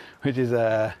is because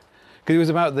it was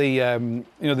about the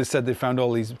they said they found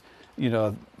all these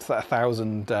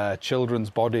 1,000 children's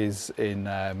bodies in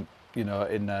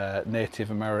native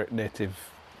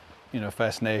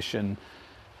First Nation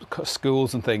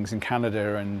schools and things in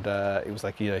Canada, and it was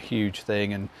like a huge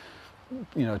thing, and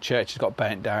churches got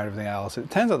burnt down and everything else.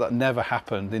 It turns out that never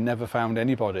happened. They never found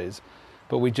any bodies,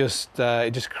 but it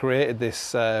just created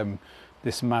this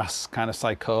mass kind of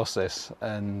psychosis,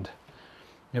 and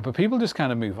but people just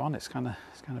kind of move on. It's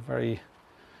very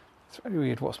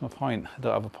weird. What's my point? I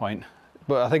don't have a point,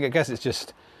 but I guess it's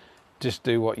just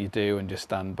do what you do and just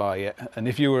stand by it. And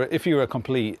if you were a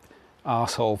complete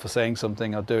arsehole for saying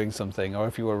something or doing something, or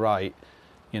if you were right,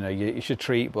 you should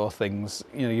treat both things.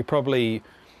 You're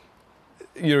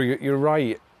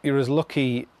right. You're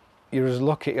unlucky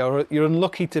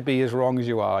to be as wrong as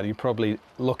you are, and you're probably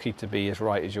lucky to be as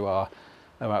right as you are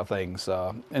about things.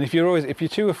 So, and if you're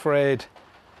afraid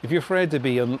to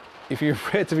be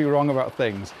wrong about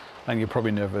things, then you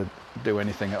probably never do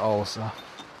anything at all. So,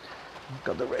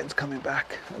 God, the rain's coming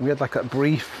back. We had like a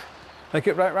brief. Like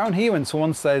right around here, when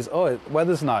someone says, "Oh, the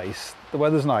weather's nice,"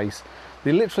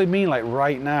 they literally mean like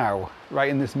right now, right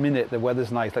in this minute, the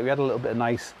weather's nice. Like we had a little bit of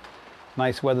nice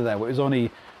weather there, but it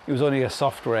was only a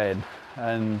soft rain,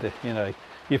 and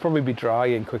you'd probably be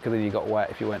drying quicker than you got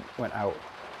wet if you went out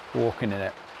walking in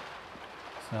it.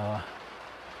 So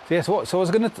yes, so I was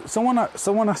gonna.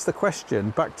 Someone asked the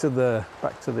question back to the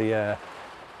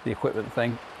equipment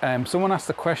thing. Someone asked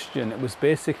the question. It was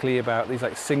basically about these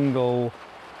like single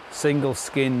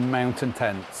skin mountain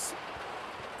tents.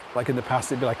 Like in the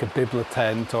past it'd be like a Bibla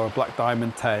tent or a Black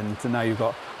Diamond tent, and now you've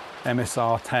got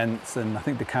MSR tents, and I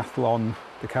think Decathlon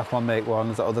make one.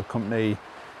 There's that other company,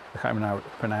 I can't remember how to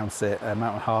pronounce it,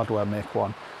 Mountain Hardwear make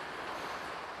one.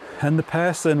 And the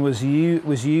person was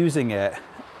using it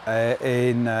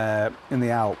in the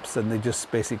Alps, and they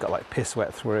just basically got like piss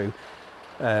wet through.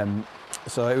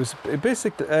 So it was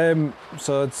basically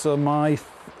so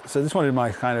this one of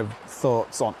my kind of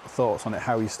thoughts on it,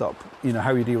 how you stop,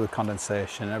 how you deal with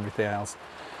condensation and everything else.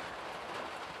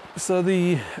 So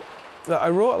I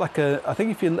wrote like I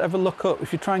think if you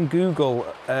try and Google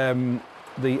the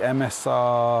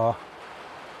MSR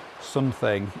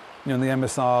something, the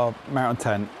MSR mountain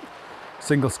tent,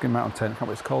 single skin mountain tent, I can't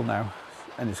remember what it's called now,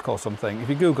 and it's called something. If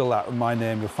you Google that with my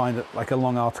name, you'll find like a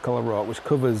long article I wrote which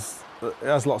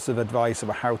has lots of advice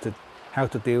about how to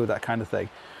deal with that kind of thing.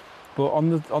 But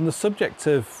on the subject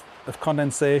of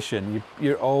condensation,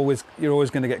 you're always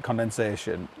going to get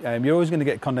condensation. You're always going to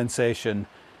get condensation,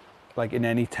 like in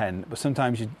any tent. But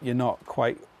sometimes you're not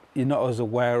as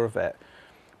aware of it,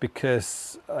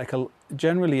 because like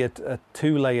generally a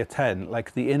 2-layer tent,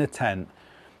 like the inner tent,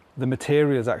 the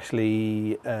material is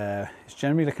actually it's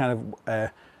generally kind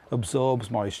of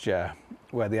absorbs moisture,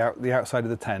 where the outside of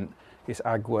the tent is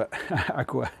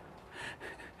aquaphilic,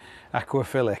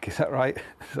 is that right?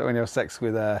 So when you have sex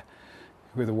with the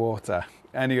water.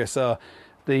 Anyway, so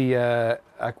the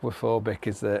aquaphobic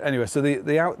is so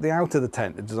the outer of the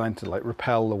tent is designed to like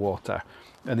repel the water,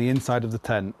 and the inside of the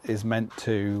tent is meant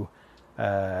to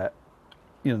the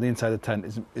inside of the tent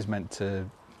is meant to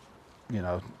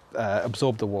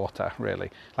absorb the water, really.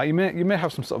 Like you may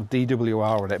have some sort of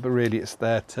DWR on it, but really it's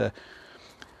there to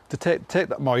take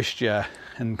that moisture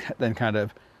and then kind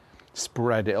of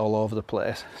spread it all over the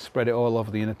place, spread it all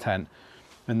over the inner tent,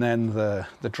 and then the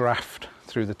draft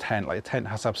through the tent, like the tent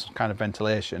has to have some kind of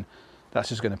ventilation, that's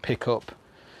just going to pick up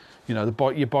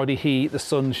your body heat, the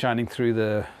sun shining through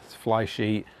the fly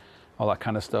sheet all that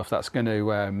kind of stuff, that's going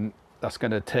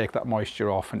to take that moisture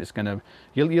off, and it's going to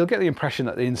you'll get the impression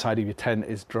that the inside of your tent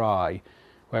is dry,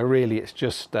 where really it's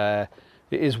just it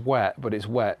is wet, but it's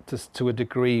wet to a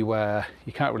degree where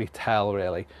you can't really tell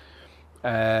really.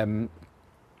 So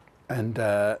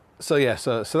that's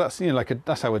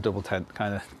that's how a double tent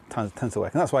kind of tends to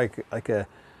work, and that's why like a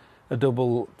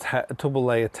double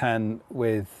layer tent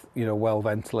with well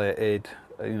ventilated,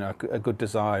 a good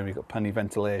design, you've got plenty of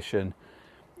ventilation,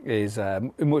 is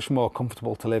much more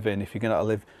comfortable to live in if you're going to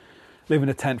live in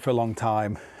a tent for a long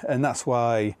time. And that's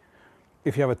why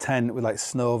if you have a tent with like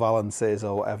snow valances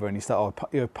or whatever, and you start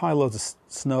pile loads of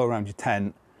snow around your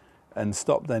tent and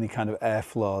stop any kind of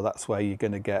airflow, that's where you're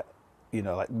going to get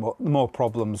more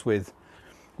problems with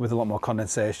a lot more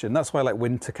condensation. That's why like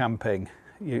winter camping,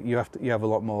 you have a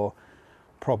lot more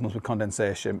problems with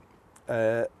condensation,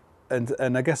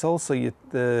 and I guess also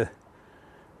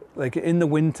like in the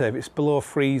winter, if it's below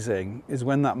freezing, is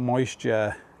when that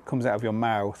moisture comes out of your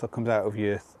mouth or comes out of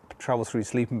travels through your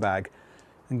sleeping bag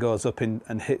and goes up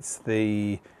and hits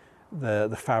the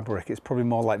fabric. It's probably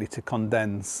more likely to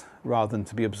condense rather than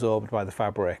to be absorbed by the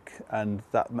fabric, and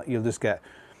that you'll just get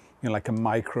like a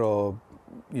micro,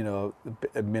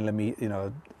 a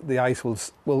millimeter. The ice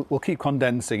will keep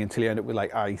condensing until you end up with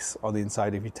like ice on the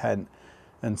inside of your tent,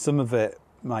 and some of it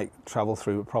might travel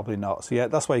through, but probably not. So yeah,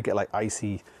 that's why you get like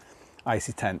icy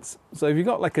tents. So if you've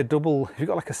got like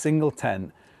a single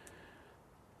tent,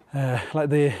 like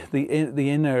the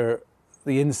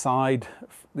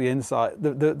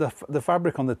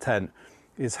fabric on the tent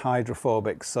is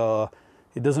hydrophobic, so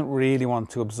it doesn't really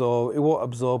want to absorb. It won't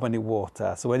absorb any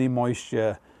water, so any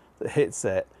moisture that hits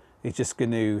it, it's just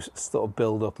going to sort of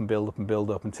build up and build up and build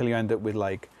up until you end up with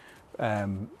like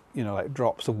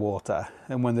drops of water.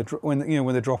 And when the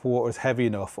drop of water is heavy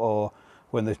enough, or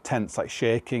when the tent's like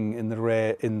shaking in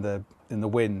the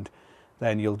wind,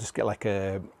 then you'll just get like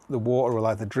the water will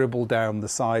either dribble down the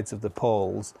sides of the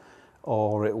poles,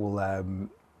 or it will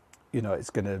it's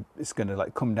gonna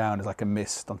like come down as like a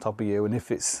mist on top of you. And if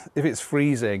it's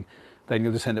freezing, then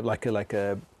you'll just end up like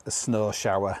a snow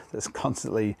shower that's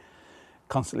constantly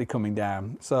coming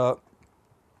down. So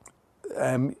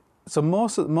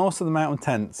most of the mountain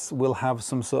tents will have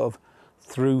some sort of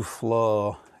through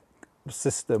flow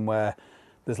system where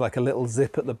there's like a little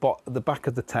zip at the back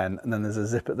of the tent, and then there's a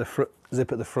zip at the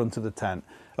front of the tent.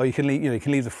 Or you can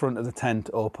leave the front of the tent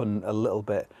open a little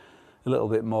bit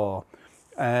more.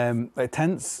 Like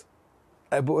tents,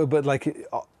 but like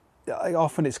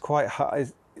often it's quite high.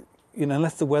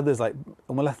 Unless the weather's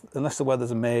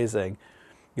amazing,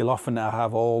 you'll often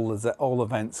have all the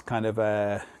vents kind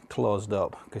of closed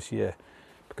up because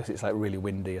it's like really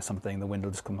windy or something. The wind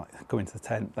will just come into the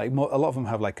tent. Like a lot of them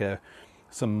have like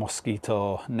some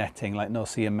mosquito netting, like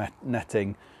no-see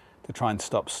netting, to try and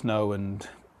stop snow and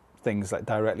things like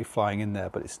directly flying in there.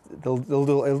 But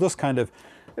it'll just kind of,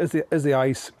 as the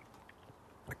ice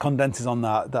condenses on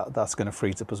that's going to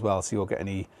freeze up as well, so you won't get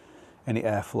any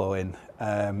airflow in.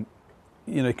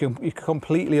 You can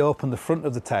completely open the front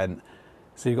of the tent,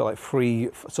 so you've got like free.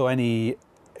 So any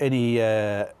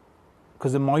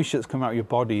because the moisture that's coming out of your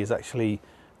body is actually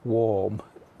warm,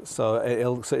 so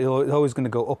it's always going to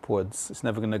go upwards. It's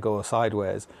never going to go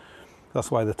sideways. That's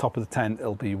why the top of the tent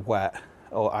will be wet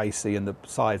or icy, and the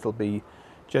sides will be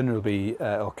generally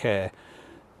okay.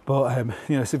 But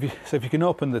so if you can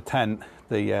open the tent,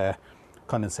 the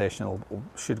condensation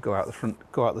should go out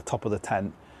the top of the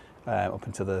tent, up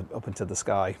into the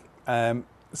sky.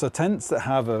 So tents that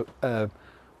have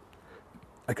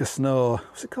like a snow,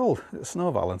 what's it called? A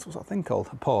snow valance. What's that thing called?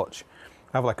 A porch.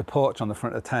 Have like a porch on the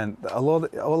front of the tent. Although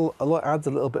it adds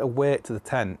a little bit of weight to the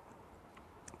tent,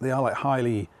 they are like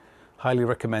highly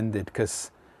recommended,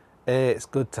 because it's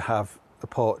good to have a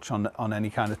porch on any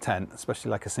kind of tent,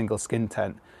 especially like a single skin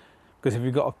tent. Because if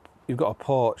you've got a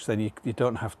porch, then you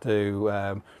don't have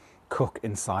to cook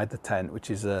inside the tent, which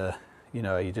is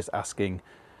you're just asking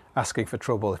for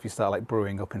trouble if you start like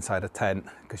brewing up inside a tent,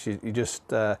 because you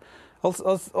just. I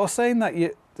was saying that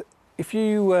if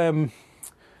you've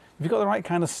got the right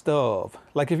kind of stove,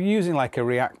 like if you're using like a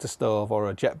reactor stove or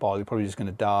a jet boil, you're probably just going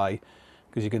to die,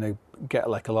 because you're going to get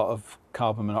like a lot of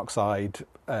carbon monoxide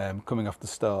coming off the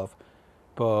stove.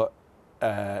 But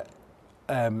like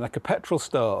a petrol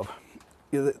stove,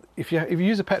 if you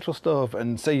use a petrol stove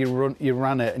and say you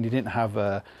ran it and you didn't have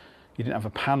a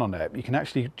pan on it, you can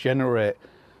actually generate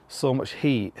so much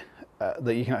heat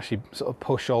that you can actually sort of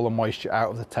push all the moisture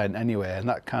out of the tent anyway, and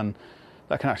that can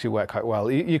actually work quite well.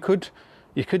 You could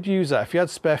use that if you had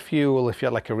spare fuel. If you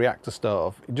had like a reactor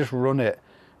stove, you just run it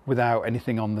without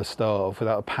anything on the stove,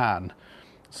 without a pan.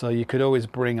 So you could always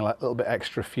bring a little bit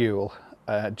extra fuel,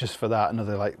 just for that,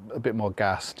 another like a bit more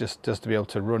gas, just to be able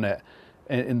to run it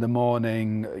in the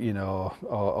morning, you know,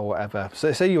 or whatever.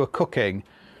 So say you were cooking,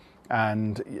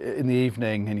 and in the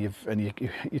evening, and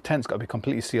your tent's got to be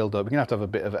completely sealed up. You're gonna have to have a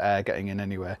bit of air getting in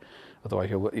anyway, otherwise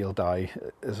you'll die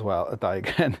as well, die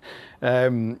again.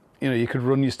 You know, you could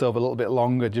run your stove a little bit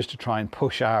longer just to try and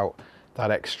push out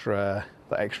that extra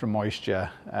moisture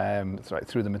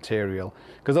through the material.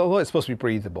 Because although it's supposed to be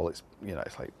breathable, it's, you know,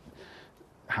 it's like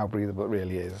how breathable it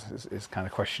really is kind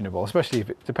of questionable, especially if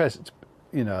it depends.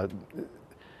 You know,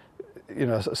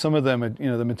 some of them are, you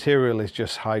know, the material is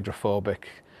just hydrophobic.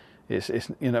 It's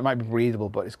you know, it might be breathable,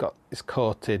 but it's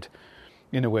coated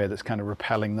in a way that's kind of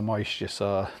repelling the moisture,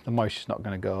 so the moisture's not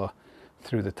going to go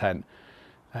through the tent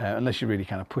unless you really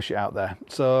kind of push it out there.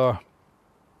 So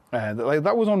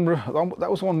that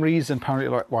was one reason apparently,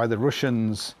 like, why the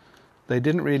Russians, they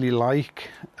didn't really like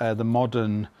a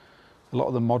lot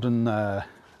of the modern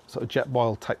sort of jet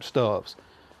boil type stoves,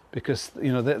 because,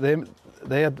 you know,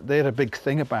 they had a big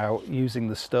thing about using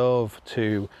the stove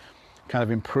to kind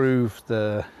of improve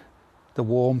the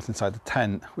warmth inside the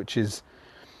tent, which is,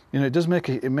 you know,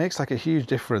 it makes like a huge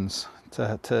difference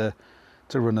to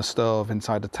run a stove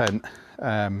inside a tent.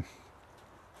 You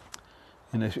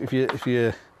know, if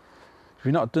you're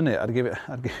not done it, I'd give it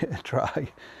a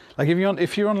try. Like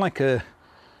if you're on like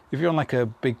a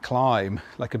big climb,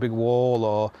 like a big wall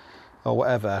or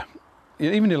whatever,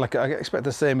 even like, I expect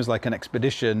the same as like an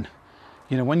expedition.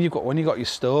 You know, when you got your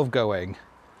stove going,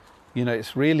 you know,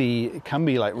 it can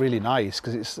be like really nice,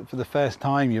 because it's for the first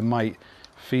time you might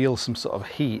feel some sort of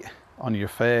heat on your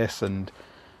face, and,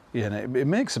 you know, it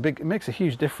makes a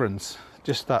huge difference.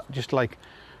 Just like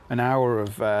an hour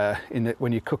of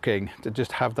when you're cooking, to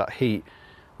just have that heat.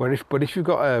 But if you've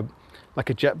got like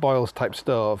a jet boils type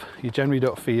stove, you generally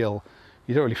don't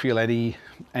really feel any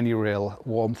real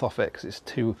warmth off it, because it's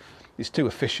too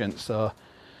efficient. So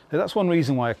that's one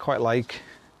reason why I quite like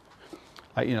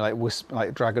you know, like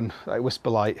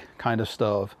Whisperlite kind of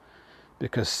stove,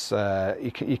 because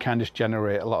you can just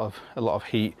generate a lot of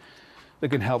heat that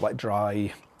can help like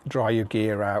dry your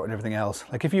gear out and everything else.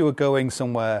 Like if you were going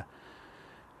somewhere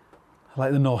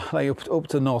like up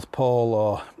to the North Pole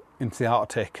or into the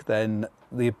Arctic, then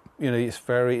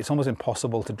it's almost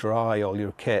impossible to dry all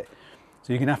your kit.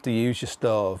 So you're gonna have to use your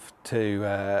stove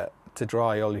to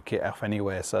dry all your kit off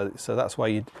anyway. So that's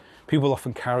why people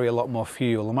often carry a lot more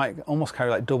fuel. They might almost carry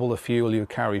like double the fuel you would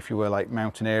carry if you were like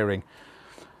mountaineering,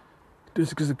 just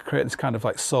because it creates this kind of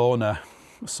like sauna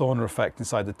effect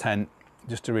inside the tent,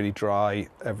 just to really dry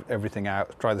everything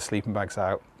out, dry the sleeping bags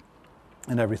out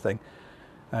and everything.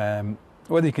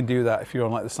 Whether you can do that if you're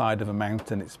on like the side of a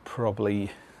mountain, it's probably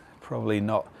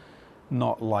not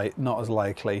as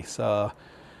likely. So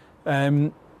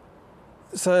I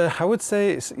would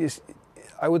say it's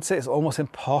almost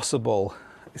impossible.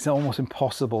 It's almost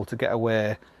impossible to get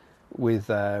away with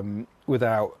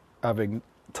without having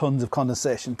tons of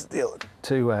condensation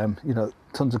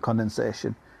tons of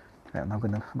condensation. Right, I'm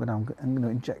gonna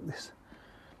inject this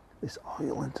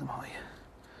oil into my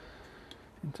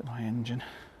engine.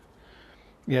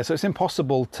 Yeah, so it's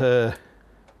impossible to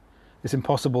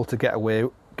get away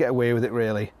with it,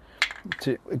 really,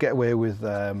 to get away with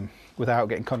without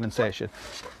getting condensation.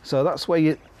 So that's why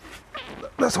you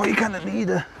kind of need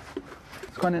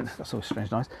that's always a strange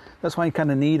noise. That's why you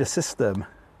kind of need a system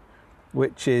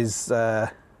which is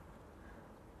never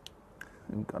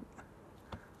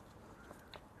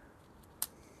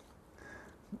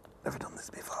done this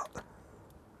before.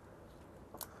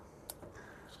 I'm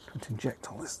going to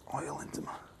inject all this oil into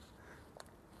my...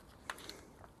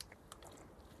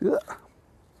 Ugh.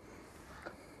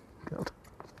 God.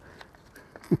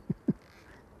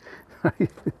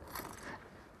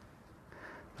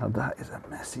 Now that is a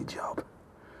messy job.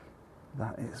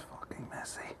 That is fucking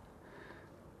messy.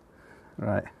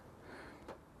 Right.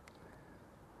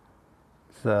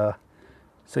 So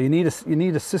you need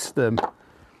a system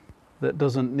that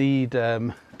doesn't it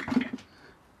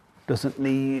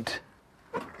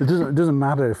doesn't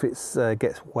matter if it's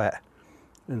gets wet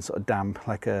and sort of damp,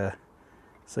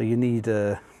 so you need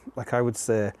I would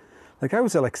say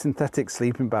like synthetic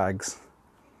sleeping bags,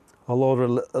 although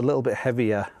they're a little bit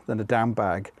heavier than a down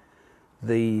bag.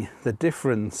 The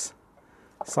difference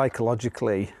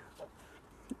psychologically,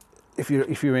 if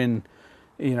you're in,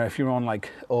 you know, if you're on like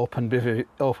open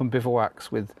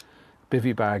bivouacs with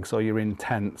bivy bags, or you're in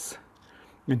tents,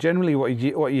 and generally what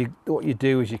you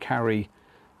do is you carry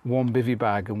one bivy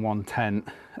bag and one tent.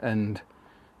 And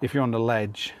if you're on the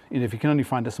ledge, you know, if you can only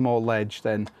find a small ledge,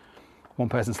 then one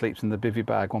person sleeps in the bivy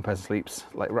bag, one person sleeps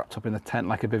like wrapped up in the tent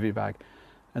like a bivy bag,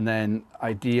 and then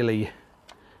ideally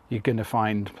you're going to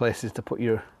find places to put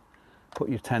your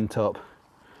tent up,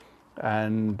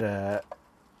 and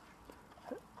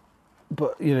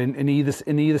but you know, in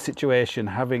either situation,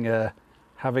 having a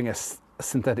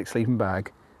synthetic sleeping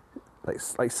bag,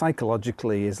 like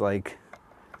psychologically, is like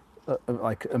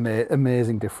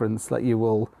amazing difference. Like you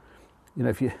will, you know,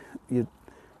 if you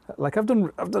like I've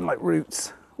done like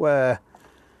routes where,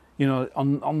 you know,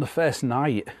 on the first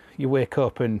night you wake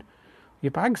up and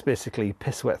your bag's basically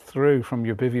piss wet through from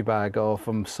your bivy bag or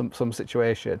from some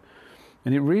situation,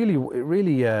 and it really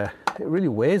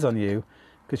weighs on you,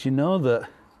 because you know that,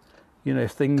 you know,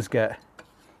 if things get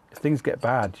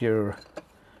bad, you're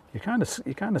kind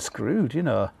of screwed, you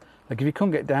know. Like if you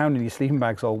can't get down and your sleeping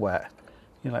bag's all wet,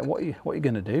 you're like, what are you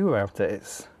going to do about it?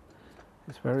 It's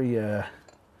very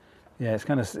it's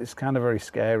kind of very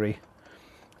scary.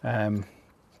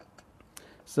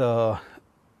 So,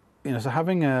 you know, so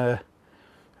having a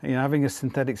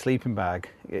synthetic sleeping bag,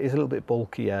 it is a little bit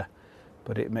bulkier,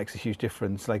 but it makes a huge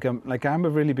difference. Like I'm a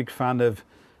really big fan of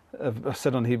I've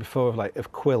said on here before,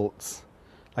 of quilts.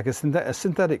 Like a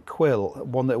synthetic quilt,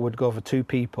 one that would go for two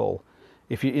people.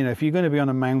 If you're going to be on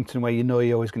a mountain where you know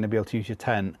you're always going to be able to use your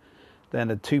tent, then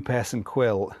a 2-person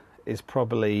quilt is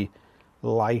probably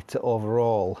lighter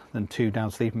overall than 2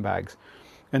 down sleeping bags.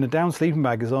 And a down sleeping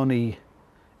bag is only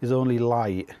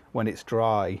light when it's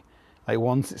dry. Like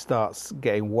once it starts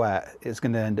getting wet, it's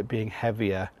going to end up being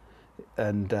heavier,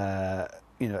 and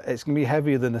you know, it's going to be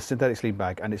heavier than a synthetic sleeping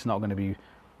bag, and it's not going to be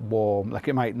warm. Like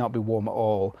it might not be warm at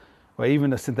all. Or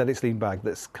even a synthetic sleeping bag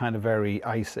that's kind of very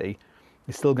icy,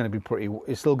 it's still going to be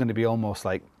it's still going to be almost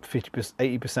like 50%,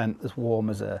 80% as warm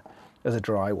as a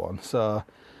dry one. So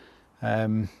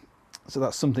so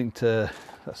that's something to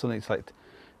like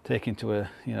take into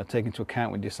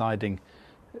account when deciding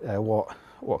what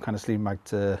kind of sleeping bag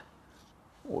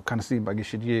you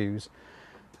should use.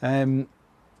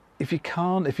 If you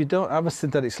don't have a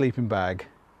synthetic sleeping bag,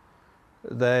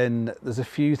 then there's a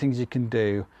few things you can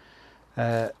do.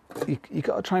 You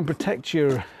got to try and protect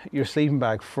your sleeping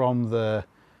bag from the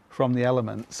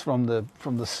elements, from the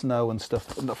snow and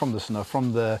stuff. Not from the snow,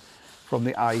 from the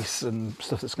ice and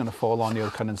stuff that's going to fall on you,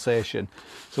 condensation.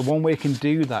 So one way you can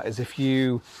do that is if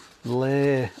you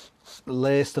lay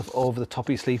stuff over the top of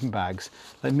your sleeping bags.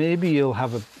 Like maybe you'd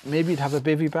have a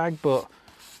bivy bag, but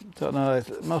don't know.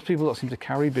 Most people don't seem to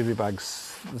carry bivy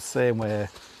bags the same way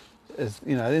as,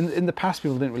 you know. In the past,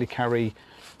 people didn't really carry.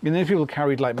 I mean, if people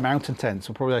carried like mountain tents,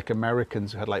 or probably like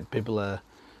Americans who had like Bibla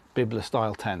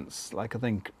style tents. Like I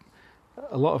think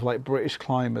a lot of like British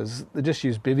climbers, they just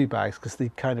use bivy bags because they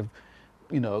kind of,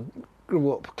 you know,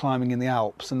 grew up climbing in the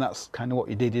Alps, and that's kind of what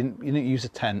you did. You didn't use a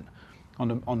tent on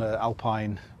an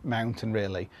alpine mountain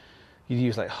really. You'd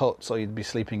use like huts, or you'd be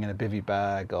sleeping in a bivy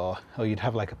bag, or you'd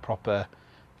have like a proper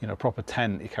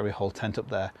tent. You carry a whole tent up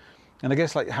there. And I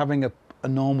guess like having a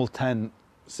normal tent,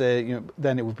 say, you know,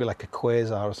 then it would be like a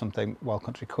Quasar or something, Wild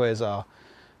Country Quasar,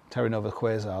 Terra Nova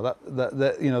Quasar.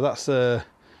 That you know, that's the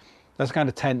kind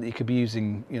of tent that you could be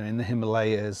using, you know, in the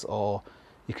Himalayas, or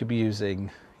you could be using,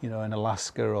 you know, in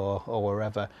Alaska or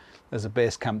wherever. There's a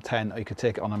base camp tent, or you could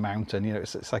take it on a mountain. You know,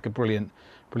 it's like a brilliant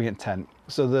tent.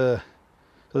 So the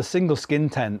single skin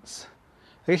tents,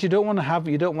 I guess you don't want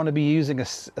to be using a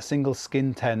single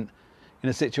skin tent in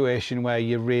a situation where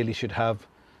you really should have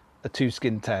a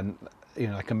 2-skin tent. You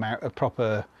know, like a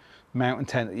proper mountain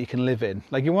tent that you can live in.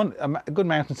 Like you want a good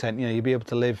mountain tent. You know, you'd be able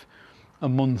to live a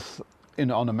month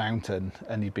on a mountain,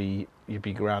 and you'd be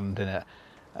grand in it.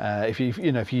 If you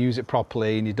use it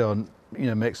properly and you don't, you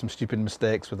know, make some stupid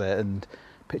mistakes with it and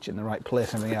pitch it in the right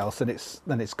place and everything else,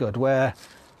 then it's good. Where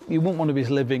you won't want to be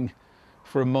living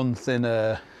for a month in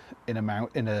a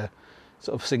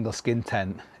sort of single skin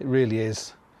tent. It really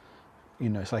is, you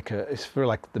know, it's for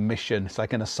like the mission. It's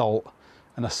like an assault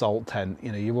tent.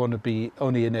 You know, you want to be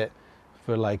only in it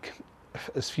for like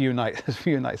as few nights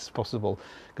as possible,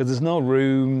 because there's no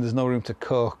room to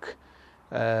cook.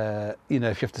 You know,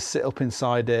 if you have to sit up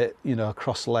inside it, you know,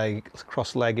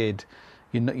 cross-legged,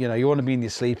 you know, you want to be in your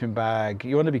sleeping bag.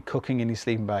 You want to be cooking in your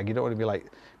sleeping bag. You don't want to be like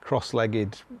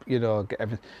cross-legged, you know, get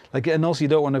everything. Like, and also you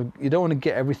don't want to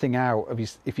get everything out of you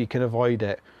if you can avoid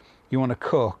it. You want to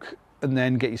cook and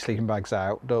then get your sleeping bags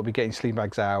out. Don't be getting sleeping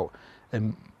bags out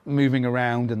and moving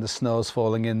around and the snow's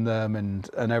falling in them and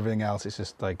everything else. It's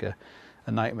just like a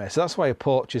nightmare. So that's why a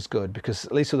porch is good, because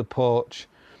at least with a porch,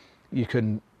 you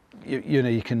can dig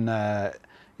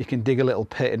a little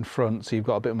pit in front, so you've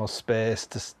got a bit more space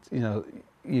to, you know,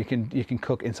 you can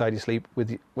cook inside your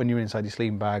when you're inside your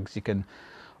sleeping bags. You can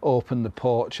open the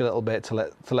porch a little bit to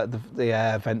let the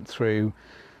air vent through,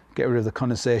 get rid of the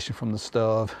condensation from the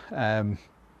stove.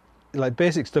 Like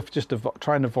basic stuff, just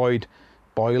try and avoid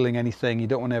boiling anything. You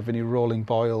don't want to have any rolling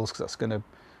boils because that's going to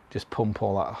just pump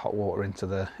all that hot water into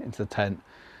the tent.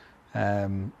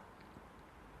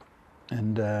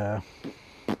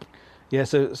 Yeah,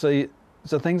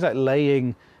 so things like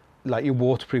laying, like your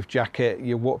waterproof jacket,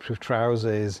 your waterproof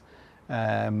trousers,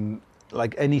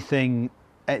 like anything.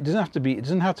 It doesn't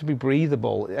have to be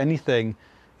breathable. Anything,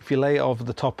 if you lay it over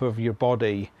the top of your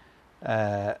body,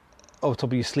 over top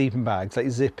of your sleeping bags, like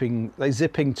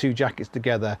zipping two jackets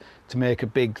together to make a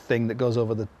big thing that goes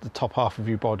over the top half of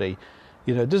your body,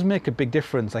 it does make a big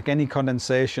difference. Like any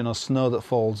condensation or snow that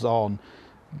falls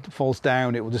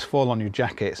down, it will just fall on your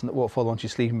jackets and it won't fall onto your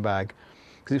sleeping bag.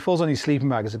 Because if it falls on your sleeping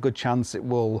bag, there's a good chance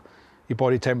your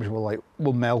body temperature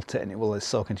will melt it and it will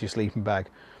soak into your sleeping bag.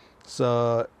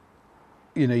 So,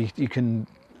 you can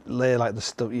lay like the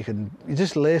stuff. You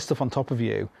just lay stuff on top of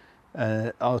you,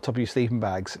 on top of your sleeping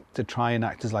bags to try and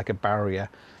act as like a barrier.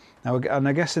 Now, and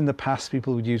I guess in the past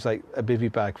people would use like a bivy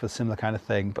bag for a similar kind of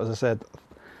thing. But as I said,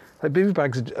 like bivy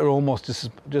bags are almost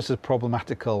just as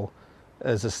problematical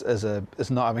as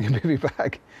not having a bivy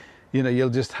bag. You'll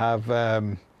just have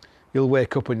you'll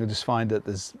wake up and you'll just find that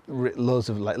there's loads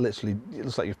of, like, literally it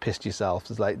looks like you've pissed yourself.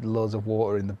 There's like loads of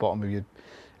water in the bottom of your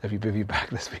bivy bag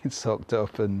that's been soaked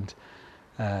up, and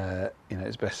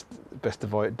it's best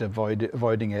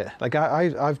avoiding it. Like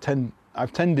I've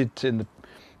tended to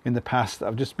in the past.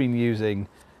 I've just been using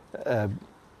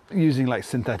like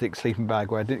synthetic sleeping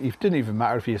bag where it didn't even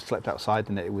matter if you slept outside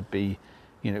in it. It would be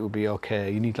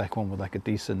okay. You need like one with like a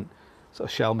decent sort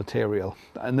of shell material.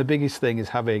 And the biggest thing is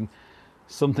having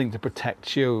something to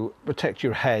protect your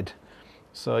head.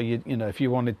 So if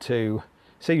you wanted to,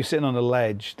 say you're sitting on a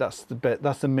ledge, that's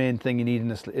the main thing you need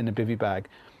in a bivy bag,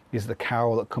 is the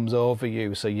cowl that comes over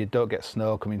you, so you don't get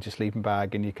snow coming into your sleeping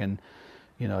bag, and you can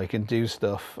do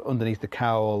stuff underneath the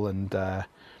cowl. And I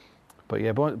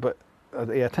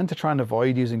tend to try and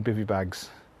avoid using bivy bags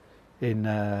in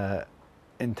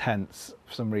tents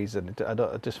for some reason.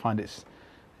 I just find it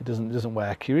doesn't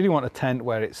work. You really want a tent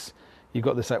where you've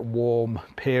got this like warm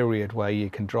period where you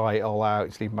can dry it all out.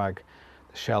 Your sleeping bag,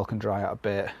 the shell can dry out a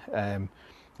bit. Like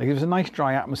if there's a nice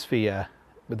dry atmosphere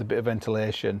with a bit of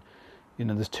ventilation,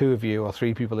 there's 2 of you or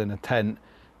 3 people in a tent,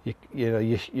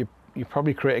 you're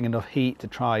probably creating enough heat to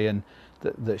try and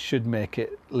that should make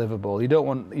it livable. You don't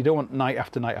want night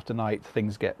after night after night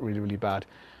things get really, really bad.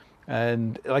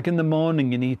 And like in the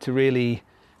morning, you need to really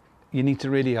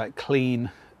like clean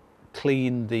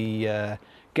the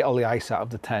get all the ice out of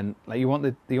the tent. Like you want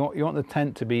the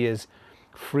tent to be as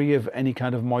free of any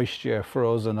kind of moisture,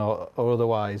 frozen or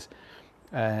otherwise,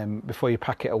 before you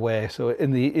pack it away. So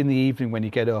in the evening when you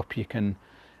get up, you can,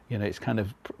 it's kind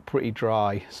of pretty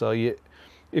dry. So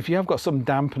if you have got some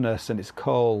dampness and it's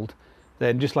cold,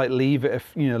 then just like leave it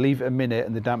a minute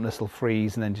and the dampness will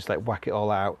freeze, and then just like whack it all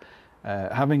out.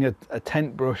 Having a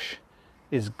tent brush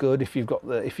is good if you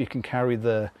can carry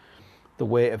the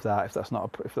weight of that. If that's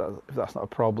not a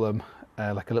problem,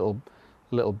 like a little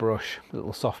brush, a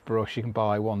little soft brush, you can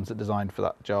buy ones that are designed for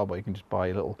that job, or you can just buy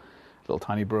a little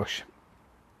tiny brush,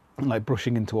 and like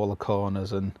brushing into all the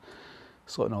corners and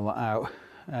sorting all that out.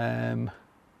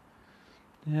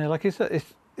 Like it's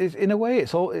in a way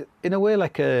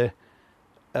like a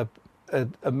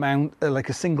mount, like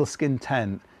a single skin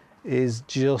tent is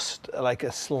just like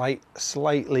a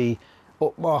slightly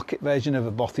upmarket version of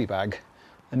a bothy bag.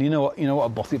 And you know what a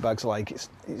bothy bag's like.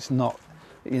 It's not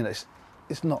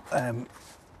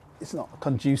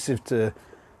conducive to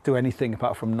anything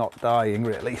apart from not dying,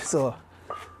 really. So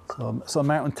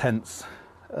mountain tents,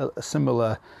 a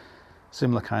similar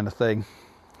kind of thing.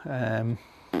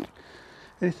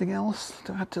 Anything else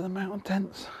to add to the mountain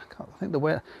tents? I think the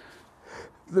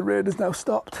rain has now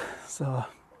stopped. So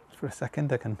for a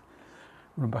second, I can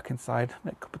run back inside,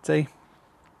 make a cup of tea.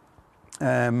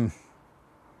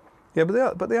 Yeah,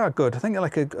 but they are good. I think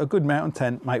like a good mountain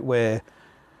tent might weigh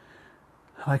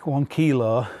like 1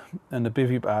 kilo, and a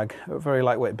bivy bag, a very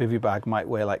lightweight bivy bag, might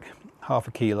weigh like half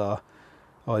a kilo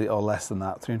or less than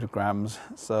that, 300 grams.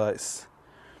 So it's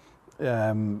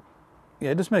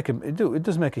it does make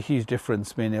a huge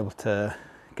difference being able to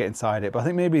get inside it. But I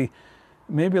think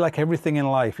maybe like everything in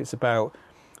life, it's about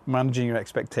managing your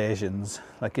expectations.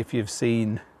 Like if you've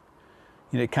seen,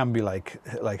 it can be like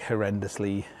horrendous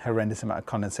amount of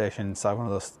condensation inside one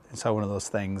of those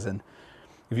things. And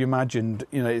if you imagined,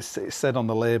 it's said on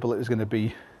the label it was going to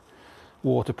be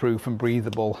waterproof and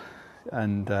breathable,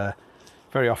 and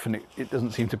very often it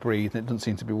doesn't seem to breathe, and it doesn't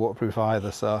seem to be waterproof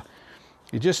either. So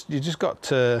you just got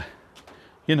to,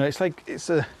 it's like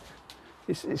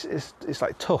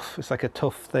tough. It's like a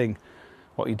tough thing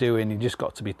what you're doing. You just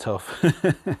got to be tough.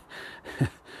 And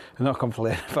not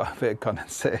complain about a bit of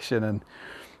condensation and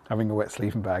having a wet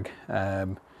sleeping bag.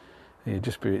 You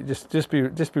just be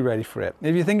ready for it.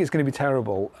 If you think it's going to be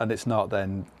terrible and it's not,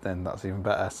 then that's even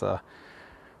better. So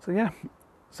yeah.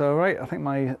 So right, I think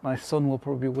my son will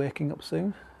probably be waking up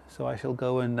soon. So I shall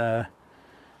go and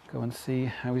see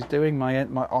how he's doing.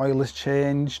 My oil has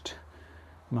changed.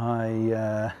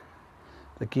 The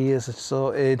gears are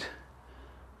sorted,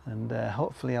 and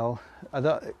hopefully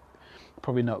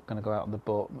probably not going to go out on the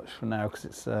boat much for now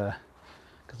because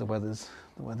the weather's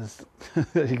as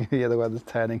you can hear, the weather's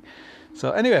turning.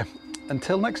 So anyway,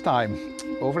 until next time,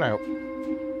 over and out.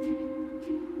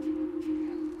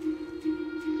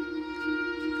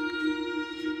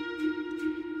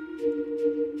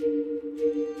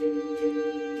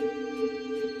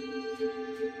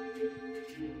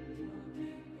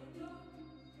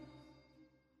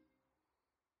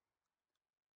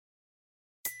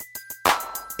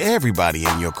 Everybody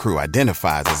in your crew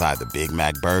identifies as either Big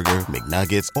Mac Burger,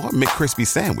 McNuggets, or McCrispy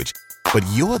Sandwich. But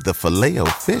you're the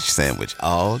Filet-O-Fish Sandwich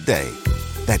all day.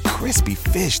 That crispy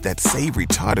fish, that savory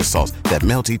tartar sauce, that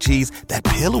melty cheese, that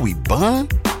pillowy bun.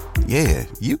 Yeah,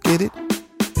 you get it.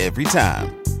 Every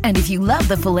time. And if you love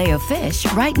the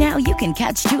Filet-O-Fish, right now you can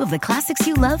catch 2 of the classics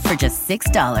you love for just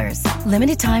 $6.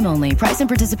 Limited time only. Price and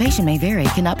participation may vary.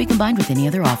 Cannot be combined with any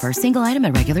other offer. Single item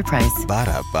at regular price.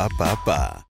 Ba-da-ba-ba-ba.